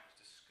this plant was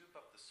to scoop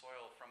up the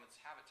soil from its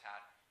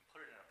habitat and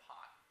put it in a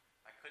pot.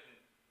 I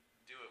couldn't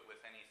do it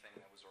with anything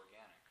that was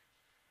organic.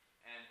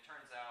 And it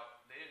turns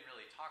out they didn't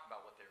really talk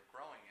about what they were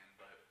growing in,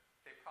 but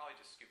they probably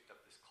just scooped up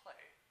this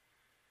clay.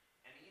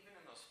 And even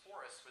in those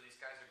forests where these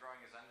guys are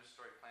growing as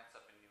understory plants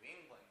up in New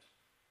England,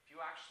 if you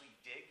actually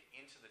dig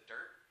into the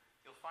dirt,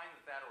 you'll find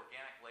that that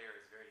organic layer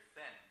is very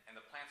thin, and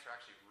the plants are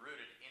actually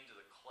rooted into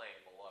the clay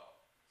below.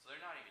 So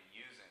they're not even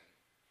using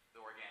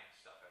the organic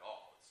stuff at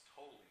all. It's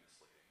totally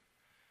misleading.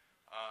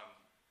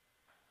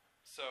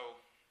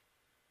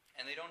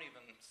 And they don't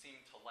even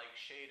seem to like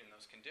shade in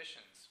those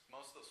conditions.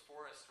 Most of those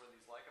forests where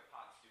these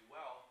lycopods do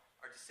well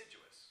are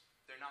deciduous.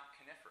 They're not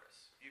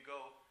coniferous. If you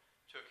go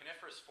to a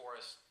coniferous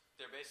forest,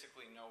 they're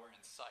basically nowhere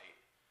in sight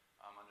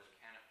under the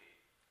canopy.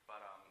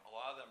 But a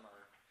lot of them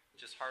are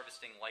just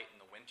harvesting light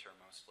in the winter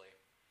mostly.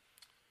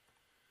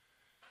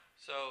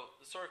 So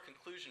the sort of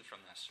conclusion from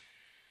this.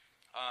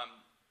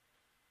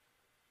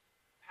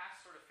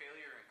 Past sort of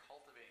failure in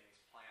cultivating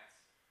these plants,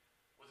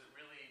 was it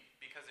really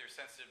because they're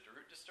sensitive to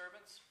root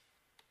disturbance?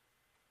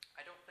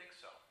 I don't think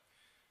so.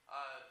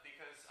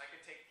 Because I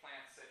could take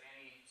plants at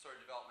any sort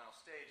of developmental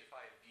stage. If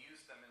I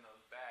abused them in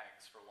those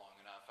bags for long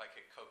enough, I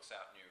could coax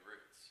out new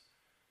roots.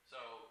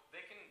 So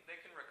they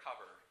can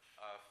recover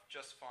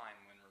just fine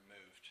when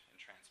removed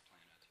and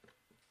transplanted.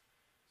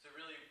 So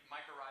really,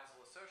 mycorrhizal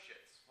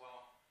associates.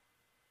 Well,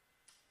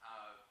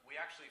 we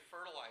actually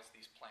fertilize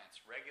these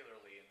plants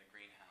regularly in the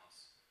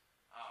greenhouse,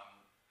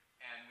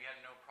 and we had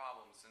no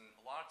problems. And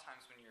a lot of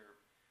times when you're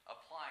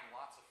applying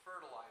lots of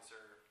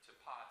fertilizer to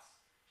pots,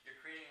 you're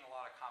creating a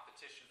lot of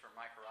competition for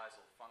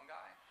mycorrhizal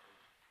fungi.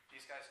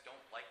 These guys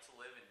don't like to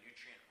live in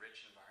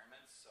nutrient-rich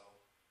environments, so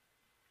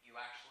you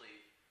actually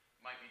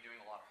might be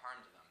doing a lot of harm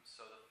to them.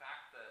 So the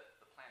fact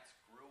that the plants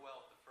grew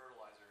well with the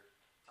fertilizer,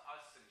 to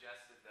us,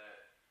 suggested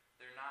that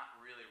they're not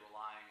really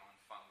relying on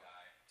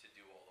fungi to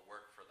do all the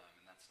work for them,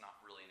 and that's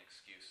not really an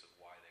excuse of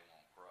why they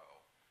won't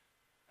grow,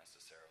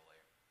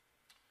 necessarily.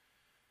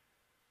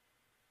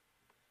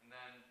 And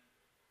then,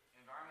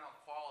 environmental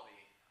quality.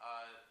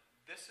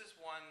 This is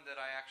one that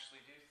I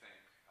actually do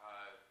think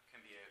can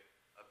be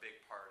a big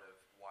part of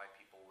why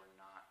people were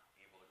not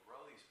able to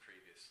grow these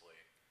previously.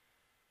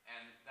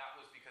 And that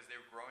was because they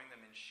were growing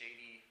them in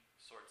shady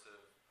sorts of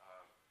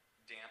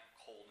damp,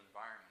 cold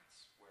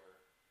environments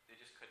where they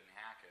just couldn't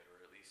hack it,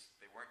 or at least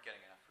they weren't getting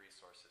enough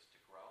resources to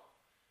grow.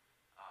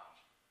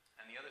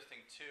 the other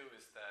thing too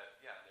is that,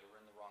 yeah, they were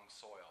in the wrong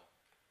soil,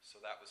 so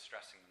that was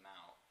stressing them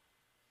out.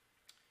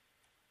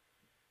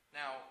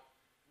 Now,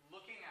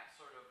 looking at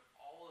sort of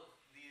all of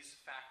these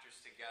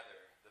factors together,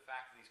 the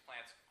fact that these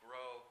plants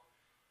grow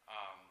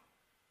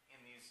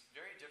in these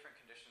very different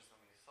conditions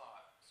than we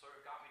thought, sort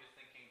of got me to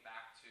thinking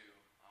back to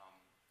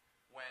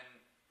when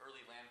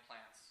early land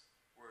plants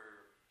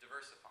were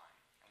diversifying,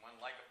 and when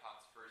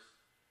lycopods first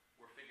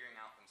were figuring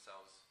out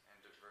themselves and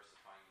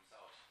diversifying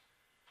themselves.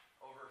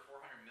 Over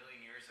 400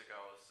 million years ago,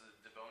 this is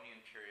the Devonian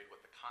period,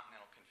 what the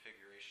continental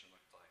configuration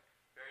looked like.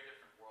 Very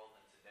different world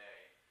than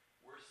today.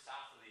 We're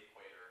south of the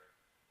equator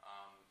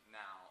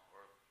now,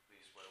 or at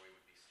least where we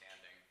would be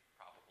standing,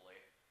 probably.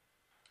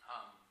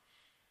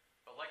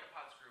 But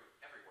lycopods grew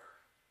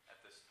everywhere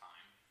at this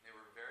time. They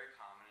were very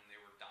common and they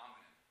were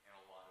dominant in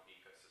a lot of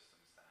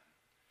ecosystems then.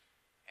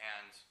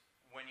 And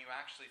when you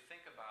actually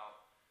think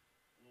about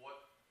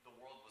what the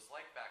world was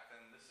like back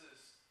then, this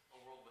is a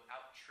world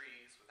without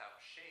trees,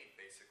 without shade,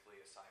 basically,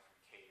 aside from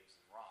caves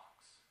and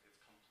rocks. It's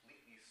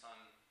completely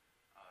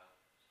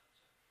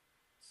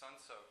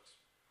sun-soaked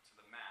to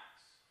the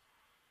max.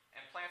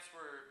 And plants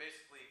were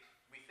basically,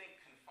 we think,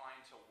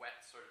 confined to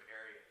wet sort of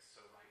areas,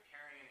 so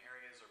riparian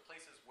areas or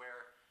places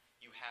where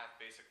you have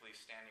basically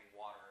standing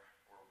water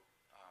or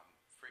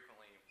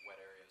frequently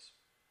wet areas.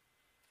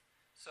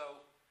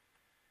 So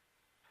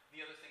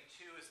the other thing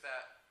too is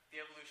that the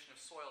evolution of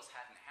soils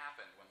hadn't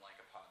happened when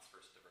lycopods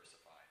first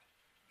diversified.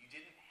 You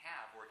didn't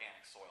have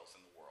organic soils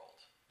in the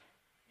world.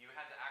 You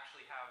had to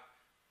actually have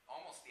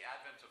almost the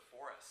advent of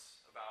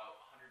forests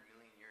about 100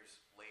 million years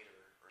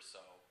later or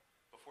so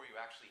before you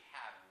actually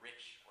had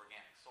rich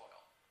organic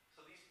soil.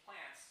 So these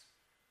plants,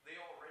 they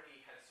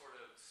already had sort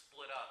of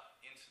split up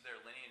into their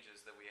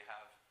lineages that we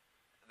have,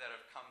 that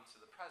have come to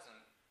the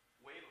present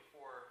way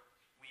before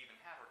we even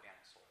had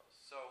organic soils.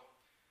 So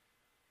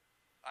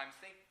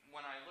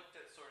when I looked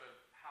at sort of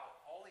how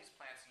all these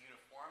plants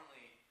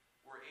uniformly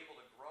were able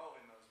to grow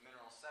in those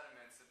mineral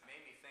sediments, it made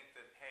me think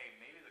that, hey,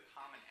 maybe the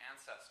common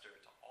ancestor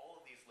to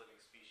all of these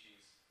living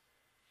species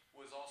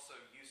was also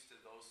used to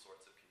those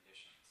sorts of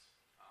conditions.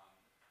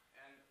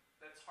 And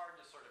that's hard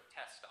to sort of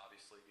test,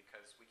 obviously,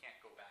 because we can't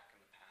go back in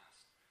the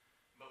past.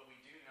 But we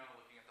do know,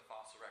 looking at the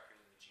fossil record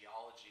and the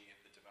geology of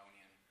the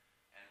Devonian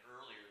and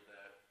earlier,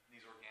 that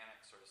these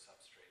organic sort of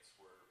substrates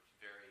were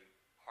very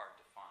hard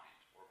to find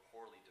or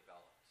poorly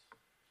developed.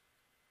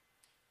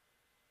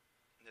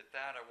 And at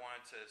that, I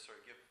wanted to sort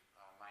of give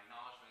my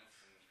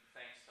acknowledgments and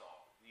thanks to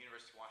the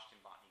University of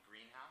Washington Botany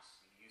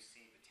Greenhouse and the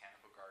UC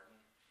Botanical Garden,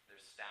 their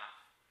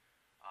staff,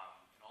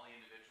 and all the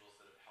individuals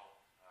that have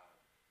helped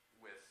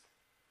with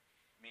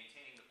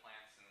maintaining the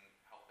plants and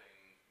helping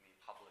me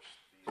publish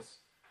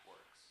these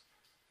works.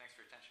 Thanks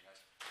for your attention, guys.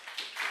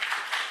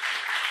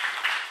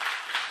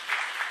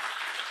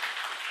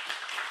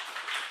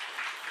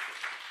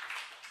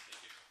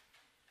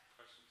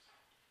 Questions?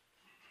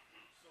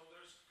 So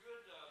there's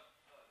good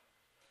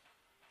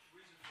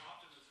reason for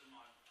optimism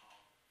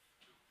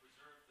to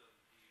preserve the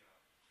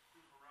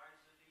fruit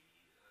variety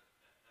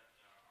that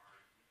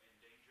are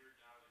endangered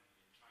out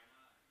in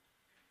China,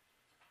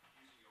 and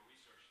using your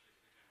research they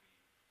can be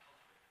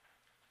cultivated.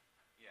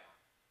 Yeah.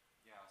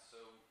 So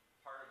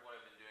part of what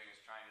I've been doing is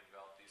trying to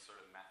develop these sort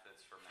of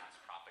methods for mass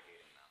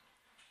propagating them.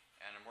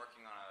 And I'm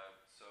working on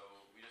so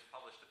we just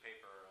published a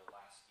paper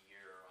last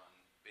year on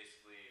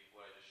basically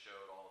what I just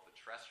showed, all of the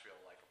terrestrial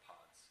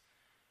lycopods.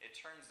 It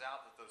turns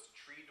out that those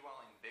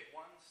tree-dwelling big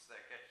ones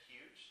that get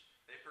huge,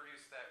 they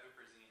produce that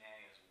huperzine A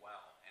as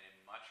well, and in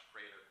much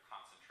greater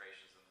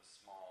concentrations than the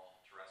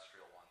small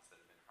terrestrial ones that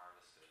have been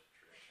harvested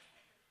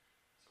traditionally.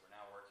 So we're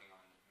now working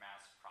on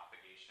mass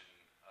propagation,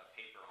 a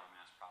paper on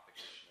mass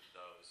propagation of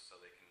those, so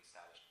they can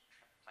establish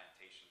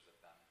plantations of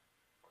them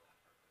for that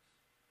purpose.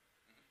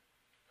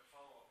 A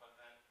follow-up on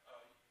that,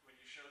 when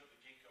you showed the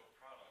ginkgo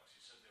products,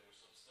 you said there were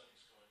some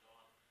studies going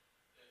on.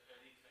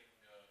 Anything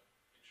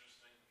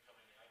interesting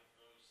coming out of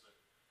those that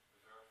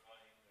are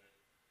verifying that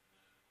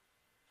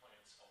the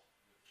plants help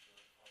with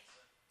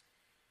onset?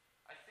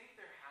 I think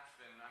there has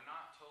been. I'm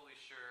not totally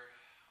sure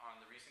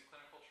on the recent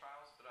clinical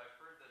trials, but I've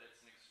heard that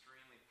it's an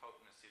extremely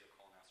potent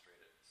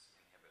acetylcholinesterase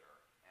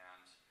inhibitor,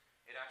 and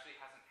it actually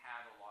hasn't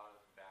had a lot of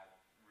bad,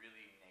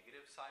 really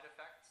negative side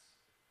effects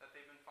that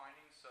they've been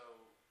finding, so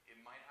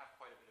it might have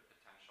quite a bit of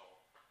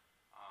potential.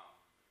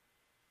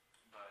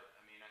 But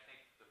I mean, I think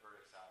the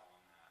verdict's out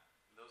on that.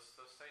 Those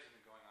studies have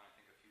been going on, I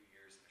think, a few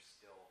years, and they're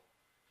still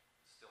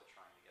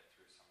trying to get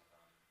through some of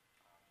them.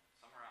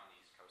 Somewhere around the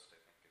East Coast, I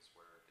think, is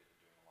where they've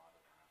been doing a lot of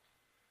that.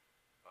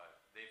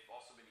 But they've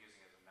also been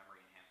using it as a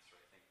memory enhancer,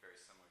 I think, very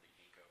similar to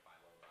ginkgo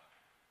biloba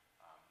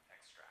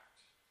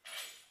extract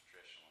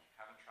traditionally.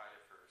 Haven't tried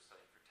it for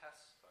study for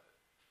tests, but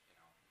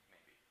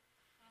maybe.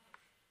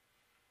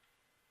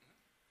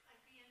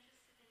 I'd be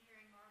interested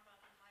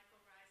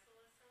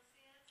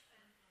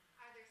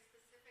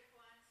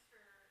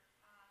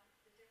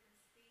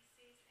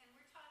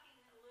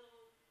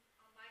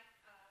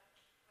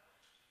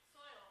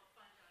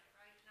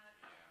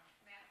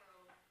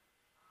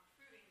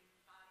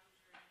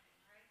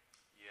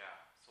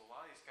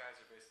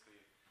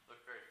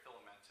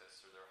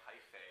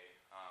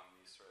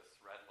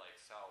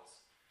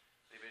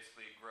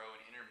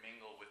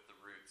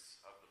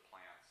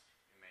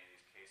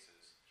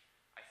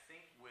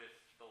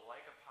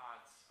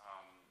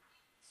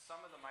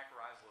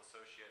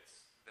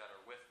associates that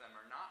are with them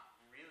are not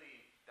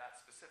really that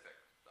specific.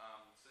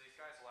 So these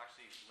guys will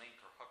actually link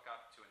or hook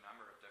up to a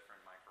number of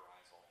different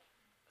mycorrhizal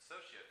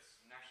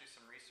associates. And actually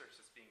some research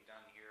that's being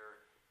done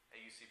here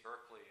at UC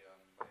Berkeley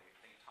by, I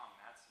think, Tom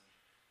Madsen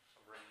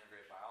over in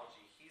Integrative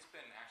Biology. He's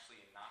been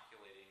actually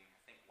inoculating,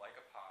 I think,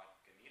 lycopod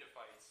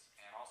gametophytes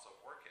and also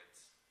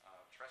orchids,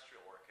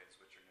 terrestrial orchids,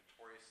 which are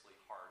notoriously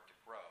hard to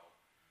grow,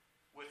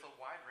 with a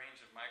wide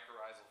range of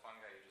mycorrhizal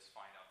fungi you just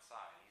find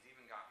outside. He's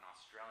even gotten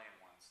Australian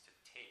ones to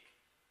take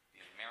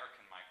the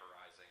American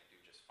mycorrhizae and do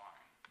just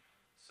fine.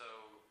 So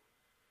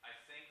I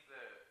think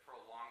that for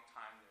a long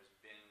time there's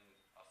been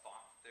a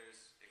thought that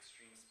there's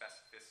extreme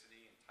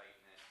specificity and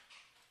tight-knit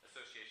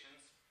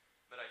associations,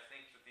 but I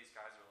think that these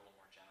guys are a little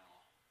more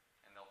general,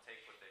 and they'll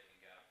take what they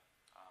can get.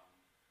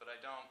 But I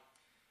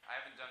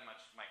haven't done much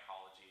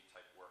mycology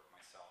type work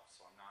myself,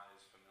 so I'm not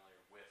as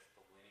familiar with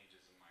the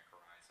lineages of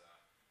mycorrhiza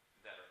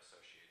that are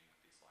associating with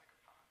these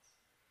lycopods.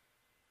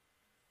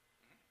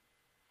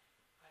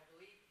 I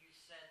believe you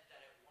said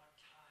that at one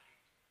time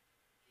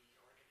these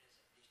organisms,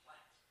 these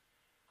plants,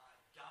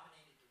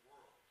 dominated the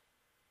world.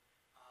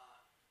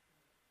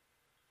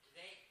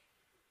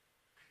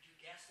 Could you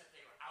guess that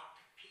they were out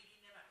competing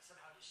them and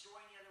somehow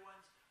destroying the other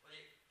ones, or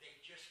they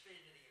just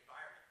fit into the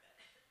environment then?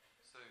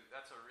 So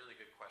that's a really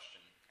good question,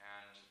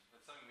 and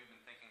it's something we've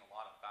been thinking a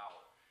lot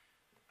about.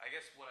 I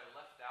guess what I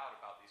left out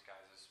about these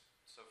guys is,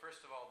 so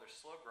first of all, they're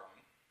slow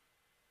growing,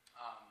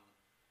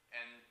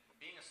 and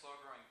being a slow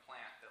growing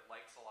plant that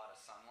likes a lot of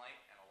sunlight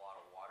and a lot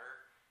of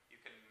water, you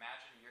can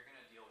imagine you're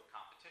going to deal with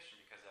competition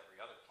because every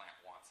other plant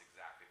wants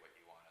exactly what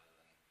you want, other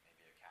than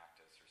maybe a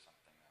cactus or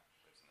something that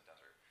lives in the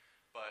desert.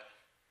 But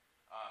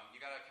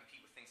you got to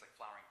compete with things like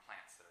flowering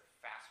plants that are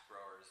fast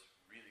growers,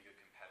 really good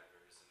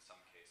competitors in some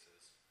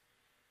cases.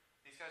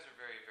 These guys are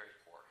very, very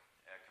poor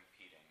at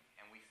competing,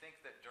 and we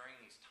think that during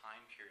these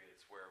time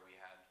periods where we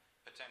had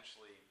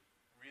potentially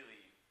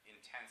really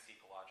intense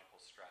ecological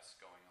stress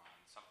going on,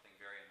 something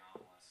very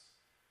anomalous,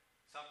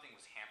 something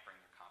was hampering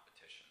their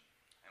competition.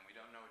 And we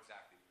don't know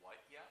exactly what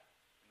yet,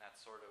 and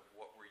that's sort of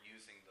what we're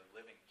using the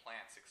living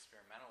plants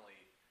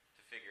experimentally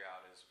to figure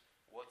out is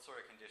what sort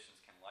of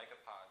conditions can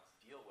lycopods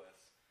deal with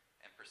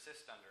and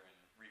persist under and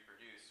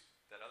reproduce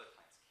that other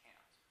plants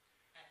can't.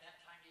 At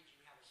that time, did you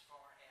have as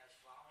far as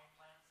flowering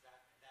plants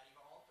that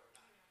evolved or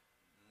not?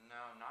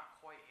 No, not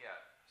quite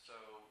yet. So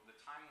the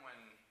time when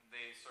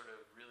they sort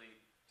of really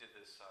did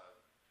this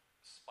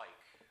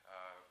spike,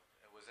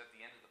 it was at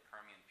the end of the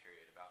Permian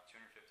period, about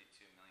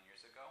 252 million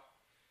years ago.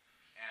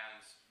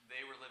 And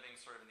they were living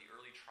sort of in the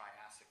early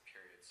Triassic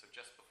period, so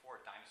just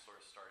before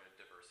dinosaurs started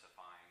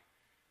diversifying,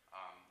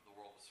 the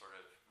world was sort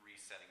of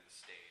resetting the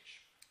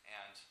stage.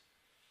 And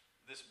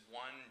this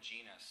one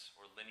genus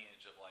or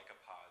lineage of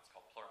lycopods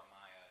called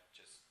Pleuramia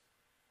just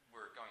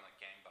were going like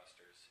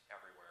gangbusters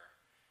everywhere.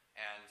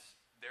 And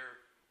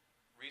their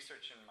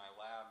research in my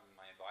lab,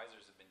 my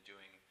advisors have been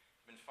doing,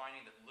 been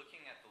finding that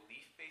looking at the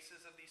leaf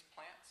bases of these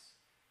plants,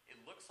 it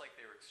looks like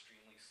they were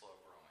extremely slow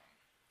growing.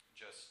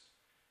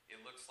 It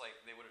looks like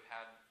they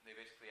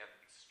basically have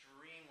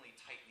extremely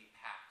tightly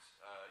packed,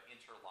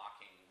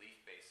 interlocking leaf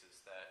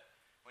bases that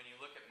when you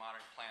look at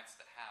modern plants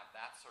that have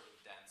that sort of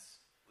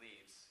dense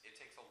leaves, it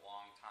takes a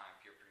long time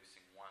if you're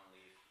producing one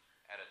leaf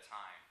at a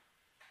time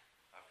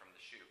from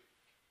the shoot.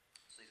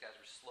 So these guys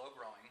were slow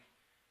growing,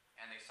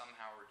 and they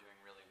somehow were doing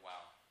really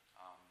well.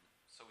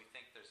 So we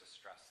think there's a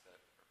stress that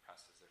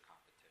represses their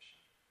competition.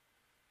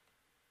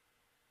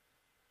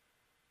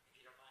 If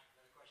you don't mind,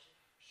 another question?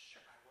 Sure.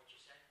 About what you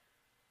said.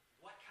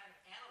 What kind of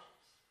animals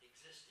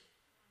existed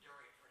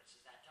during, for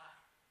instance, that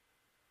time?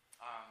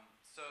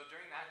 So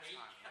during that Meat?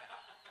 time, yeah,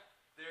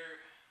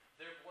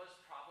 there was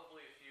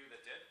probably a few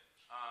that did,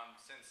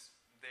 since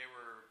they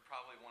were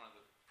probably one of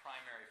the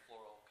primary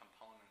floral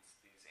components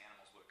these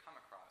animals would have come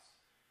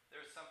across. There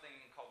was something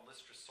called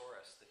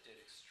Lystrosaurus that did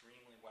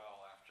extremely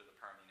well after the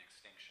Permian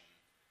extinction,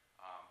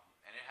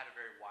 and it had a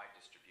very wide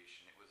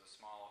distribution. It was a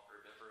small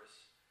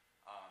herbivorous,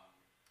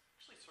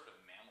 actually sort of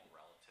mammal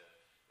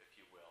relative, if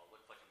you will. It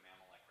looked like a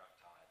mammal-like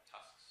reptile, had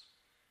tusks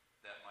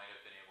that might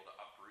have been able to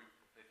uproot,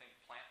 they think,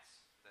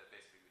 plants that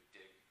basically would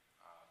dig,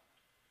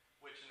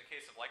 which in the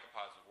case of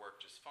lycopods would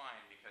work just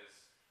fine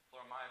because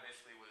Pleuramia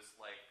basically was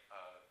like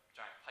a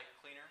giant pipe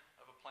cleaner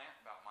of a plant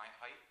about my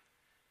height,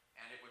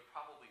 and it would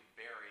probably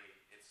bury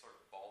its sort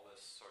of bulbous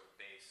sort of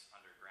base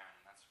underground,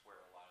 and that's where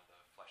a lot of the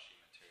fleshy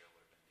material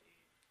would have been to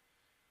eat.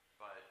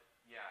 But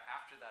yeah,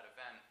 after that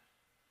event,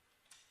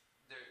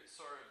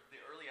 the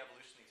early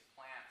evolution of these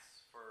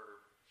plants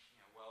for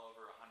well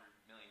over 100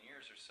 million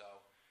years or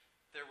so,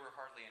 there were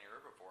hardly any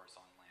herbivores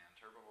on land.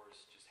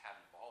 Herbivores just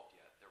hadn't evolved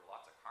yet. There were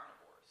lots of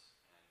carnivores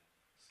and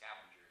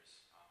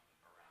scavengers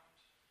around,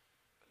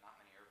 but not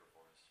many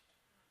herbivores.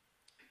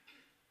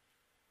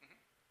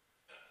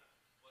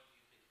 What do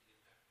you think the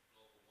impact of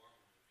global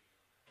warming would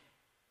be on that?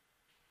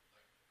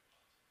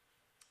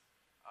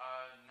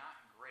 Not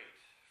great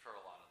for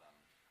a lot of them.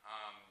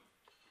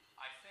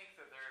 I think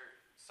that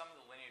some of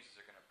the lineages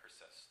are going to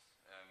persist.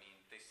 I mean,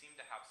 they seem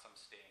to have some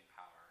staying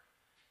power,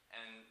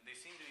 and they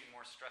seem to be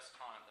more stress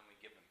tolerant than we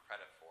give them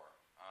credit for.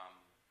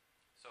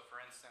 for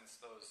instance,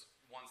 those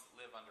ones that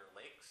live under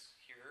lakes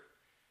here,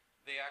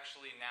 they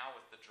actually now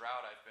with the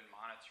drought, I've been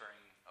monitoring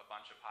a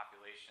bunch of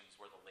populations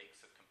where the lakes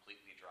have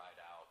completely dried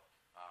out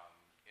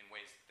in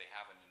ways that they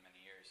haven't in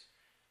many years.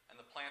 And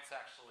the plants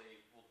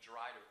actually will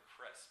dry to a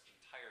crisp, the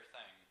entire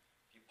thing.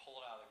 If you pull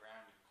it out of the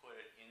ground and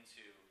put it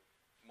into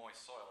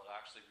moist soil, it'll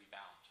actually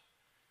rebound.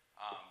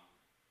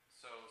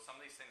 So some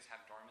of these things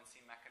have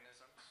dormancy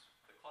mechanisms.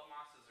 The club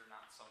mosses are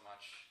not so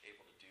much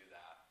able to do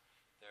that.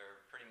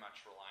 They're pretty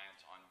much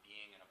reliant on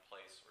being in a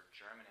place or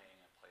germinating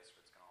in a place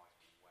where it's going to always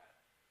be wet.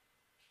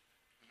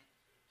 In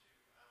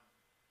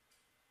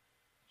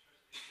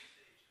terms of the early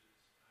stages,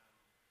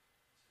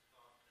 is it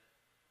thought that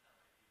that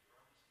might be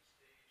dormancy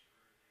stage, or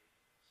are they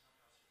somehow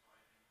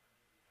surviving under the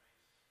ice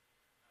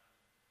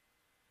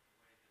in a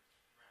way that's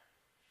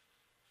fractal?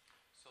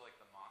 So like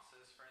the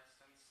mosses, for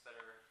instance, that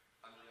are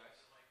under the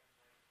ice?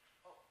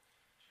 Oh.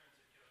 In terms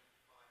of going to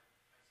 5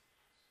 ice ages.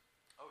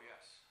 Oh,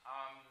 yes.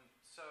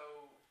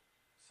 So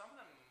some of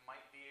them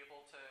might be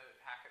able to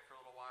hack it for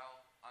a little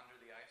while under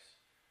the ice.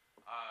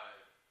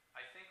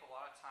 I think a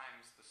lot of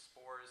times the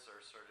spores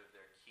are sort of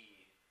their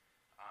key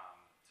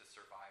to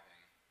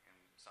surviving in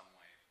some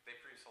way. They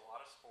produce a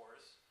lot of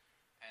spores,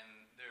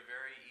 and they're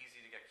very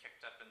easy to get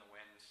kicked up in the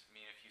wind. I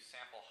mean, if you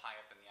sample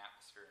high up in the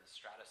atmosphere, in the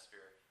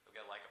stratosphere, you'll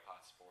get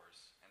lycopod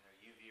spores, and they're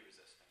UV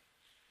resistant.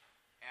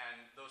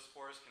 And those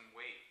spores can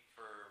wait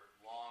for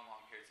long,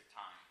 long periods of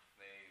time.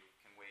 They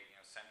can wait,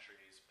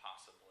 centuries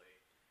possibly,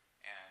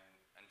 and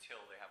until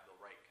they have the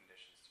right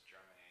conditions to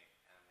germinate,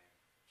 and they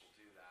will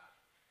do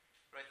that.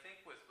 But I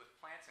think with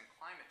plants and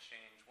climate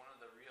change, one of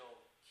the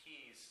real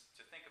keys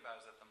to think about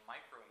is that the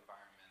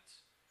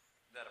microenvironment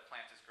that a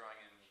plant is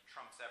growing in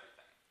trumps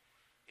everything.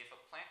 If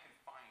a plant can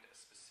find a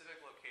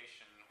specific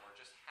location or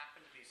just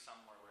happen to be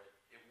somewhere where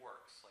it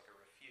works, like a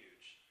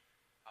refuge,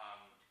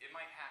 it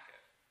might hack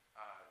it,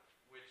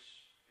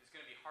 which is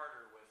going to be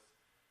harder with,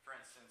 for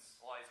instance,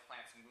 a lot of these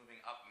plants moving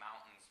up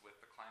mountains with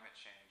the climate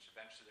change.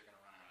 Eventually they're going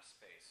to run out of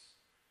space.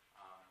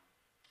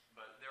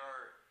 But there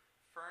are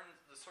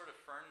the sort of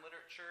fern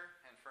literature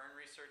and fern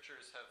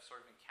researchers have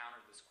sort of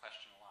encountered this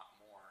question a lot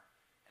more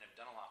and have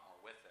done a lot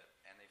more with it.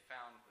 And they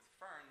found with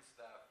ferns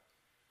that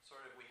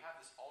we have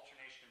this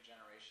alternation of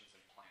generations in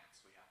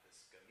plants. We have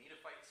this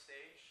gametophyte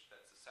stage,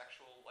 that's the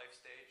sexual life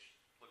stage,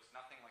 looks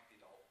nothing like the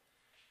adult.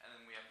 And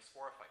then we have the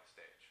sporophyte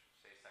stage,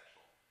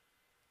 asexual.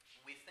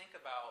 We think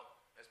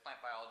about, as plant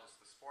biologists,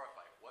 the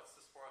sporophyte. What's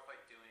the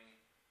sporophyte doing?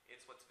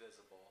 It's what's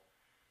visible.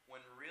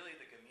 When really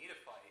the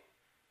gametophyte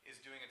is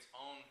doing its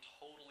own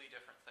totally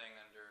different thing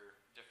under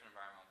different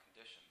environmental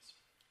conditions.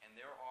 And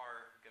there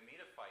are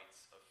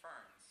gametophytes of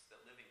ferns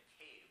that live in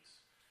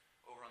caves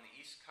over on the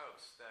East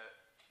Coast that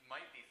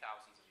might be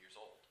thousands of years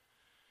old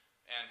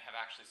and have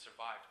actually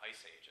survived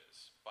ice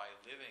ages by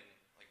living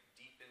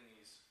deep in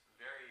these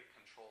very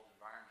controlled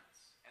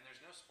environments. And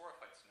there's no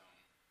sporophytes known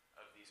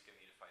of these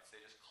gametophytes. They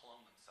just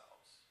clone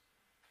themselves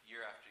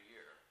year after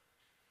year.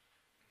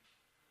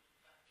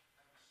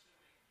 I'm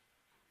assuming,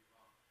 could be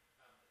wrong,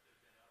 that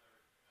there have been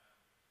other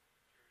periods of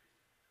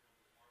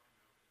global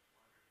warming over the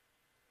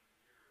 420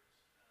 years.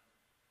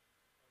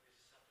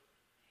 Are they susceptible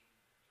to being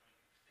going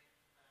extinct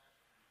from that?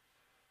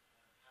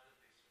 And how did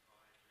they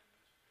survive during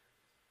those periods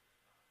of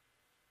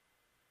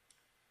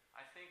time?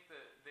 I think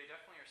that they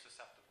definitely are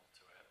susceptible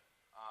to it.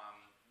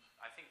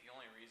 I think the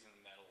only reason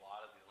that a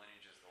lot of the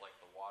lineages that like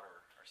the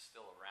water are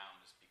still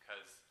around is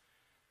because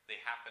they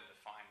happen to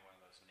find one of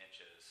those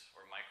niches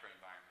or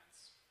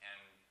microenvironments. And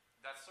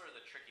that's sort of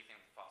the tricky thing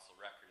with the fossil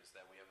record is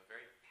that we have a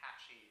very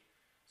patchy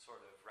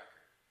sort of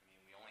record. I mean,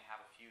 we only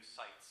have a few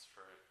sites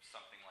for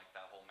something like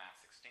that whole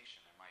mass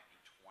extinction. There might be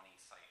 20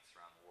 sites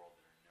around the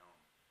world that are known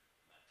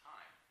at that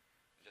time.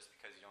 And just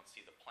because you don't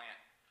see the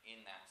plant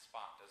in that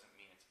spot doesn't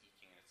mean it's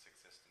eking its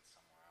existence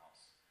somewhere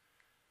else.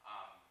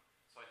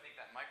 So I think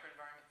that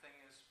microenvironment thing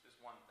is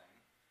one thing.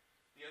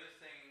 The other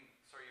thing,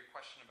 your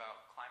question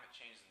about climate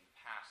change in the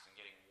past and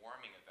getting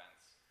warming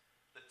events,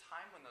 the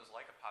time when those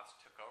lycopods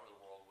took over the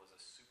world was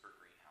a super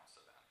greenhouse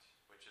event,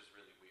 which is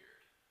really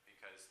weird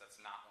because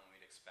that's not when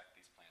we'd expect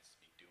these plants to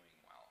be doing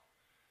well.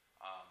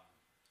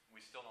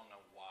 We still don't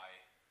know why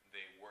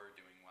they were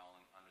doing well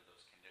under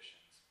those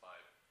conditions,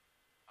 but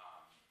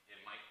it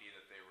might be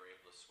that they were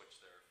able to switch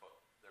their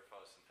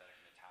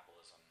photosynthetic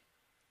metabolism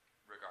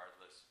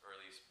regardless, or at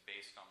least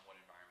based on what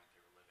environment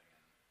they were living in.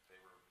 They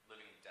were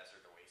living in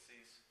desert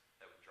oases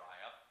that would dry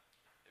up.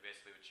 They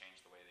basically would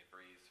change the way they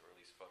breathe, or at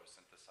least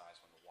photosynthesize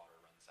when the water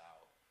runs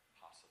out,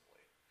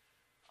 possibly.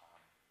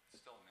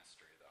 Still a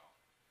mystery, though.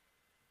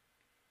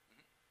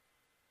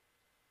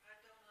 I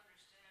don't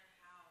understand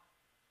how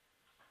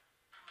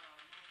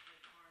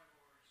multiple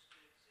carnivores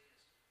could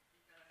exist.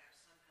 You've got to have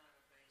some kind of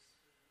a base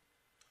food,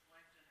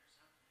 plankton or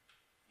something.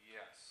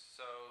 Yes,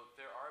 so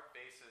there are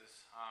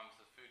bases to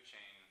the food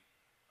chain,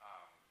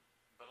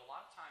 but a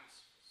lot of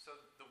times, so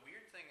the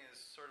weird thing is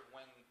sort of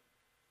when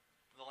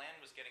the land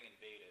was getting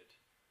invaded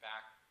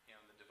back, in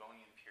the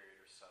Devonian period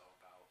or so,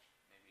 about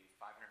maybe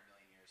 500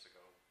 million years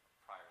ago,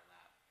 prior to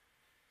that,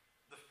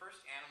 the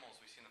first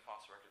animals we see in the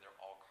fossil record, they're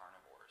all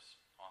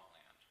carnivores on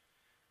land.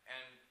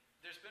 And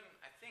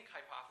think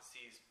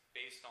hypotheses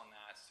based on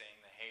that, saying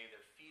that, hey,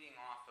 they're feeding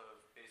off of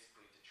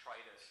basically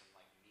detritus and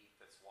like meat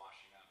that's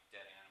washing up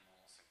dead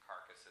animals and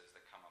carcasses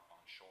that come up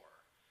on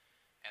shore.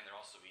 And they're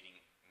also eating,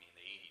 I mean,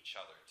 they eat each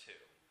other too.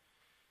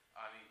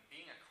 I mean,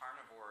 being a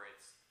carnivore,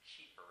 it's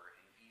cheaper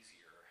and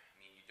easier. I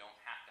mean, you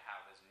don't have to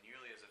have as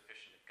nearly as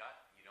efficient a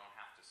gut. You don't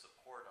have to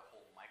support a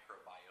whole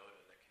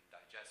microbiota that can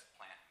digest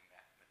plant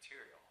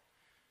material.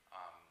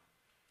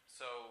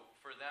 So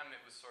for them,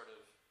 it was sort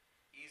of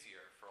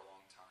easier for a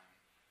long time.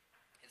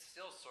 It's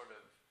still sort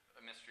of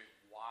a mystery of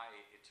why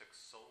it took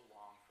so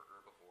long for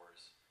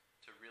herbivores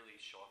to really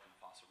show up in the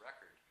fossil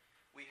record.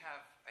 We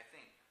have, I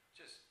think,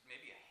 just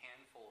maybe a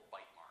handful of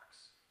bite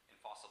marks in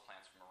fossil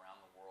plants from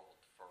around the world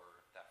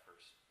for that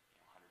first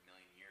 100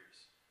 million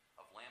years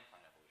of land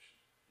plant evolution.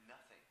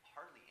 Nothing,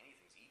 hardly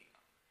anything's eating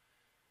them.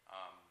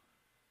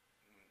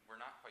 We're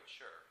not quite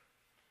sure.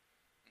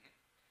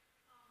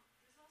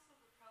 There's also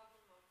the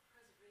problem of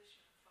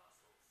preservation of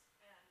fossils,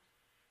 and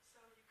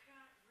so you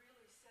can't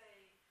really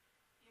say,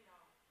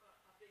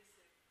 a basic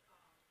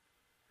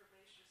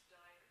herbaceous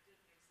diet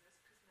didn't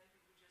exist because maybe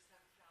we just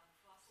haven't found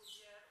the fossils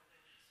yet, or they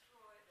were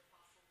destroyed. The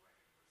fossil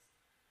record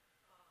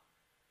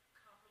was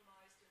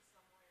compromised in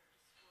some way or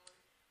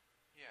destroyed.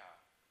 Yeah,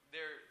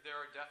 there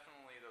are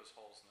definitely those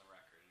holes in the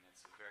record, and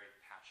it's a very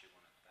patchy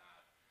one at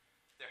that.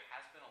 There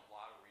has been a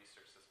lot of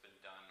research that's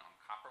been done on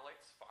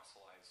coprolites,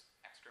 fossilized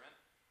excrement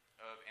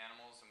of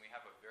animals, and we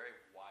have a very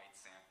wide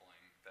sampling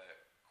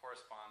that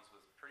corresponds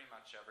with pretty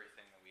much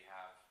everything that we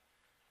have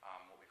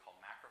what we call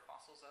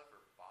macrofossils of,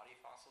 or body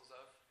fossils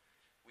of.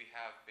 We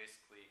have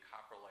basically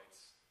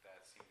coprolites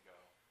that seem to go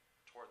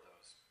toward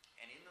those.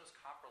 And in those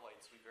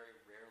coprolites, we very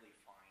rarely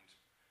find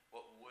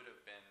what would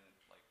have been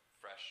like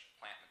fresh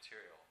plant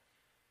material.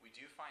 We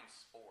do find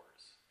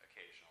spores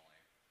occasionally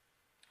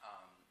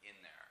in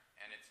there,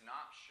 and it's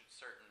not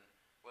certain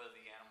whether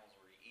the animals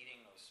were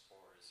eating those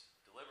spores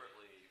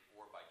deliberately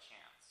or by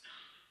chance.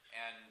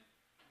 And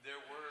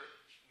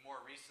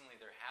more recently,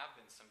 there have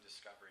been some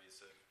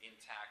discoveries of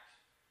intact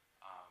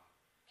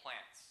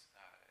plants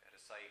at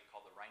a site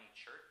called the Rhynie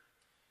Chert.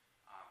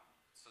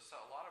 So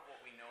a lot of what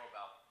we know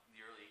about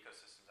the early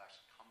ecosystems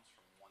actually comes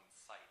from one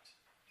site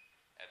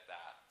at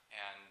that.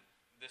 And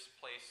this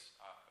place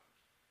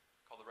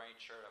called the Rhynie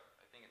Chert,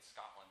 I think in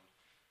Scotland,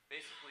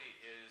 basically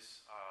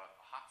is a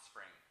hot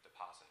spring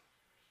deposit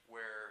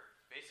where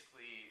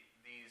basically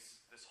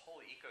this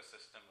whole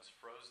ecosystem was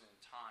frozen in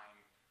time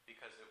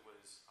because it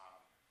was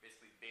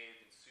basically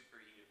bathed in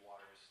superheated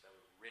waters that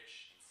were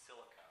rich in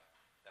silica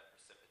that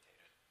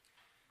precipitated.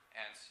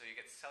 And so you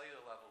get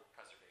cellular level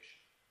preservation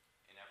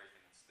in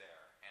everything that's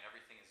there, and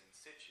everything is in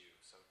situ,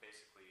 so it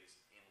basically is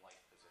in life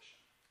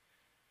position.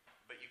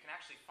 But you can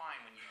actually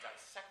find, when you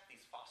dissect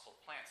these fossil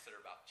plants that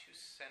are about 2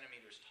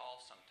 centimeters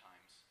tall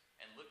sometimes,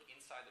 and look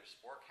inside their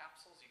spore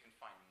capsules, you can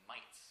find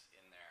mites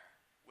in there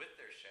with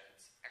their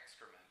sheds,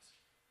 excrement,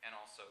 and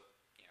also,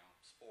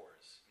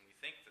 spores. And we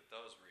think that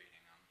those were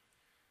eating them.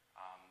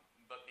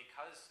 But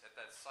because at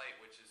that site,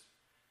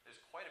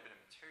 there's quite a bit of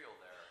material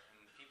there,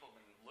 and people have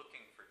been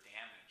looking for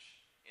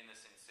damage in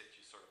this in situ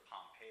sort of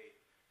Pompeii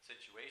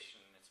situation,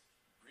 and it's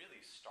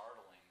really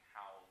startling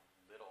how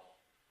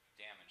little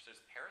damage. There's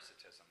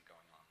parasitism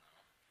going on,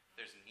 though.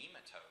 There's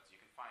nematodes. You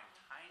can find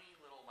tiny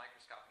little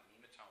microscopic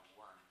nematode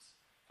worms,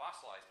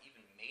 fossilized,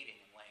 even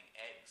mating and laying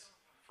eggs,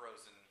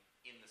 frozen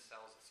in the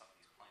cells of some of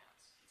these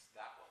plants. It's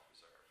that well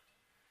preserved.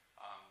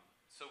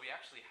 So we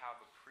actually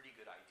have a pretty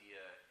good idea,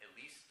 at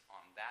least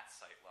on that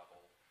site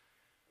level,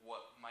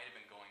 what might have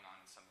been going on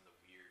in some of the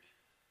weird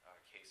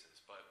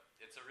cases. But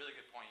it's a really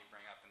good point you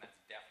bring up, and that's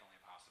definitely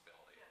a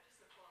possibility. Yeah, just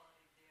the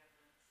quality of the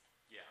evidence.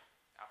 Yeah,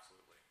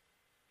 absolutely.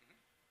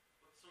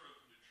 What sort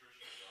of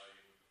nutritional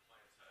value would the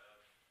plants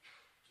have?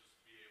 Just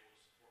be able to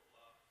support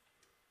life?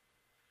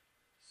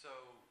 So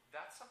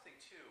that's something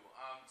too.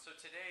 So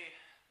today,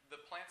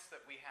 the plants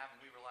that we have and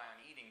we rely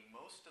on eating,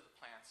 most of the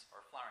plants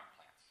are flowering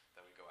plants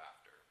that we go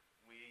after.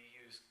 We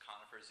use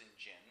conifers in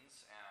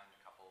gins and a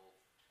couple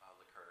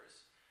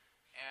liqueurs.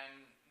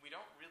 And we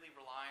don't really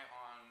rely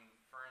on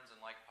ferns and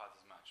lycopods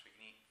as much. We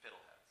can eat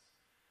fiddleheads.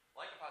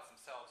 Lycopods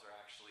themselves are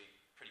actually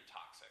pretty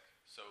toxic,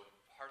 so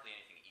hardly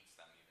anything eats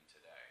them even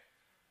today,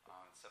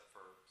 except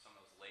for some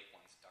of those lake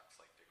ones. Ducks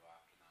like to go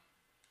after them.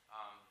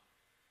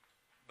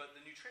 But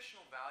the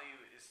nutritional value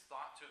is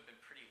thought to have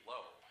been pretty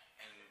low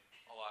in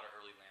a lot of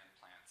early land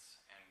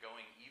plants, and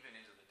going even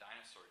into the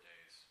dinosaur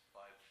days.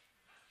 But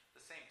at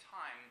the same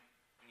time,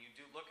 when you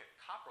do look at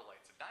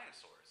coprolites of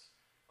dinosaurs,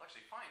 you'll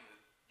actually find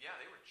that, yeah,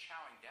 they were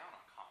chowing down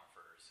on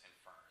conifers and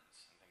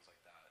ferns and things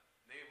like that.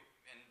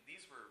 And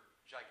these were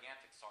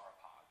gigantic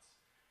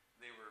sauropods.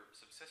 They were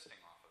subsisting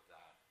off of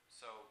that.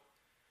 So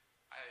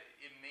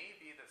it may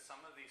be that some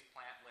of these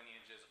plant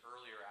lineages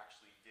earlier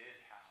actually did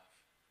have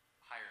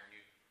higher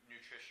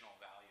nutritional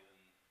value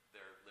than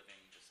their living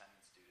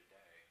descendants do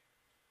today.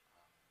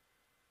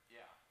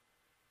 Yeah.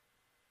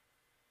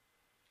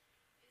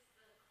 Is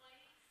the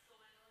clay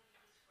soil you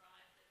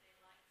described that they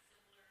like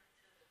similar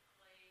to the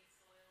clay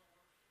soil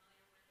we're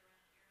familiar with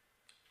around here?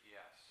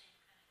 Yes. Same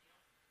kind of deal?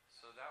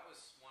 So that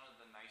was one of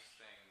the nice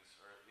things,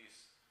 or at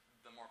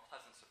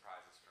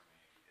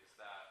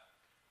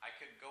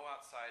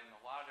outside in a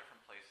lot of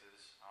different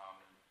places,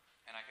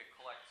 and I could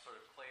collect sort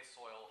of clay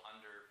soil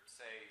under,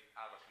 say,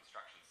 out of a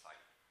construction site,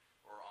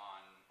 or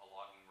on a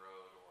logging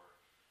road, or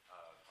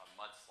a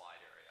mudslide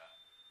area.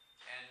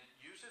 And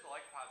usually the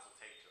lycopods will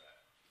take to it.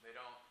 They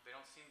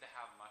don't seem to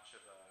have much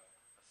of a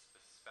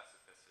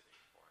specificity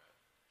for it.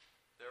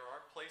 There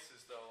are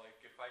places though,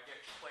 like if I get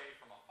clay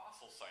from a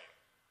fossil site,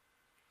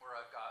 where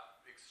I've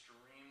got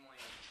extremely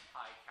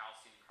high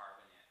calcium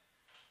carbonate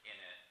in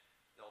it,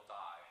 they'll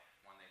die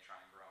when they try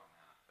and grow in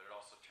that. But it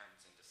also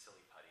turns into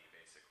silly putty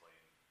basically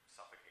and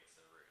suffocates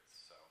their roots.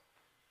 So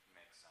it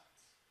makes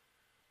sense.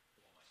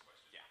 One last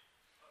question. Yeah.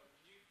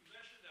 You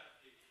mentioned that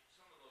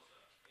some of those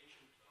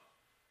ancient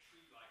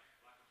tree-like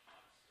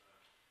lycopods,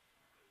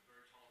 the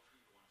very tall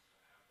tree ones,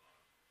 have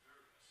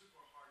very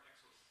super hard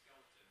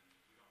exoskeleton.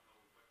 We don't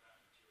know what that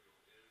material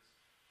is.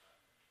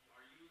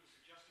 Are you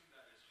suggesting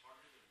that it's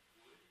harder than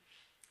wood?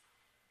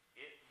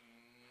 It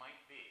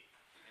might be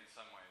in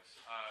some ways.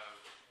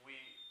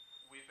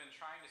 We've been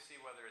trying to see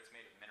whether it's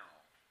made of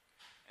mineral.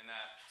 And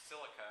that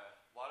silica,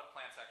 a lot of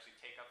plants actually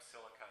take up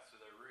silica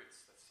through their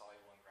roots that's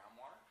soluble in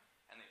groundwater,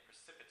 and they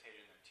precipitate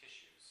it in their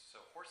tissues.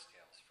 So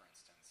horsetails, for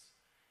instance.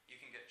 You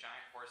can get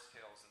giant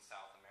horsetails in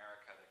South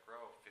America that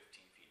grow 15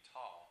 feet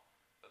tall,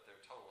 but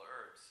they're total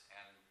herbs,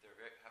 and they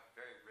have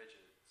very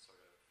rigid sort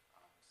of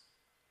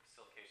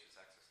silicaceous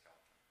exoskeleton.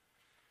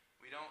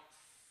 We don't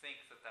think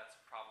that that's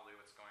probably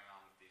what's going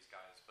on with these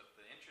guys, but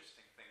the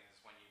interesting thing is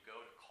when you go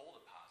to coal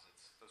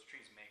deposits, those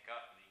trees make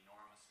up an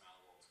enormous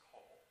amount of the world's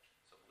coal.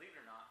 So believe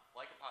it or not,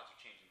 lycopods are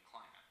changing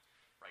climate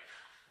right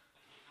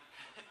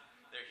now.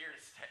 They're here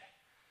to stay.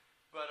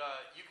 But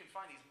you can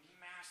find these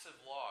massive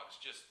logs,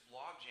 just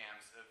log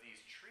jams of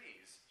these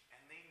trees,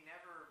 and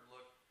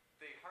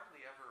they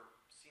hardly ever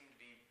seem to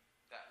be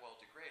that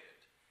well degraded.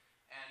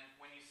 And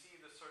when you see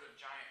the sort of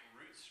giant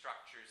root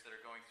structures that are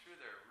going through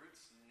there,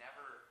 roots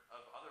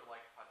of other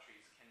lycopod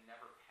trees can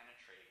never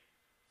penetrate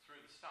through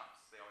the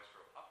stumps. They always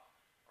grow up,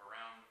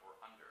 around, or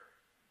under.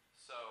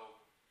 So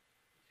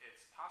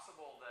it's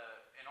possible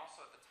that, and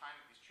also at the time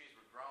that these trees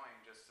were growing,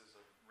 just as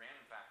a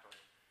random factoid,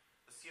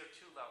 the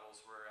CO2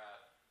 levels were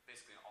at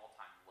basically an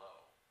all-time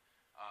low.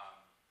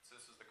 So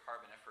this was the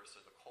Carboniferous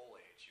or the Coal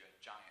Age. You had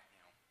giant,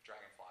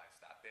 dragonflies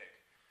that big.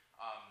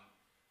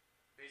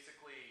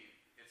 Basically,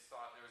 it's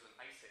thought there was an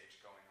ice age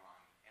going on,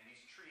 and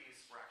these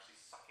trees were actually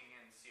sucking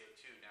in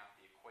CO2 down at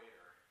the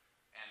equator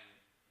and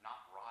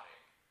not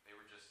rotting. They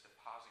were just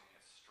depositing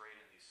it straight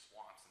in these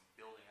swamps and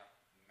building up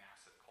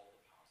massive coal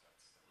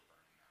deposits that were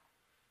burning out.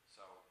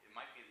 So it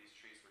might be these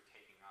trees were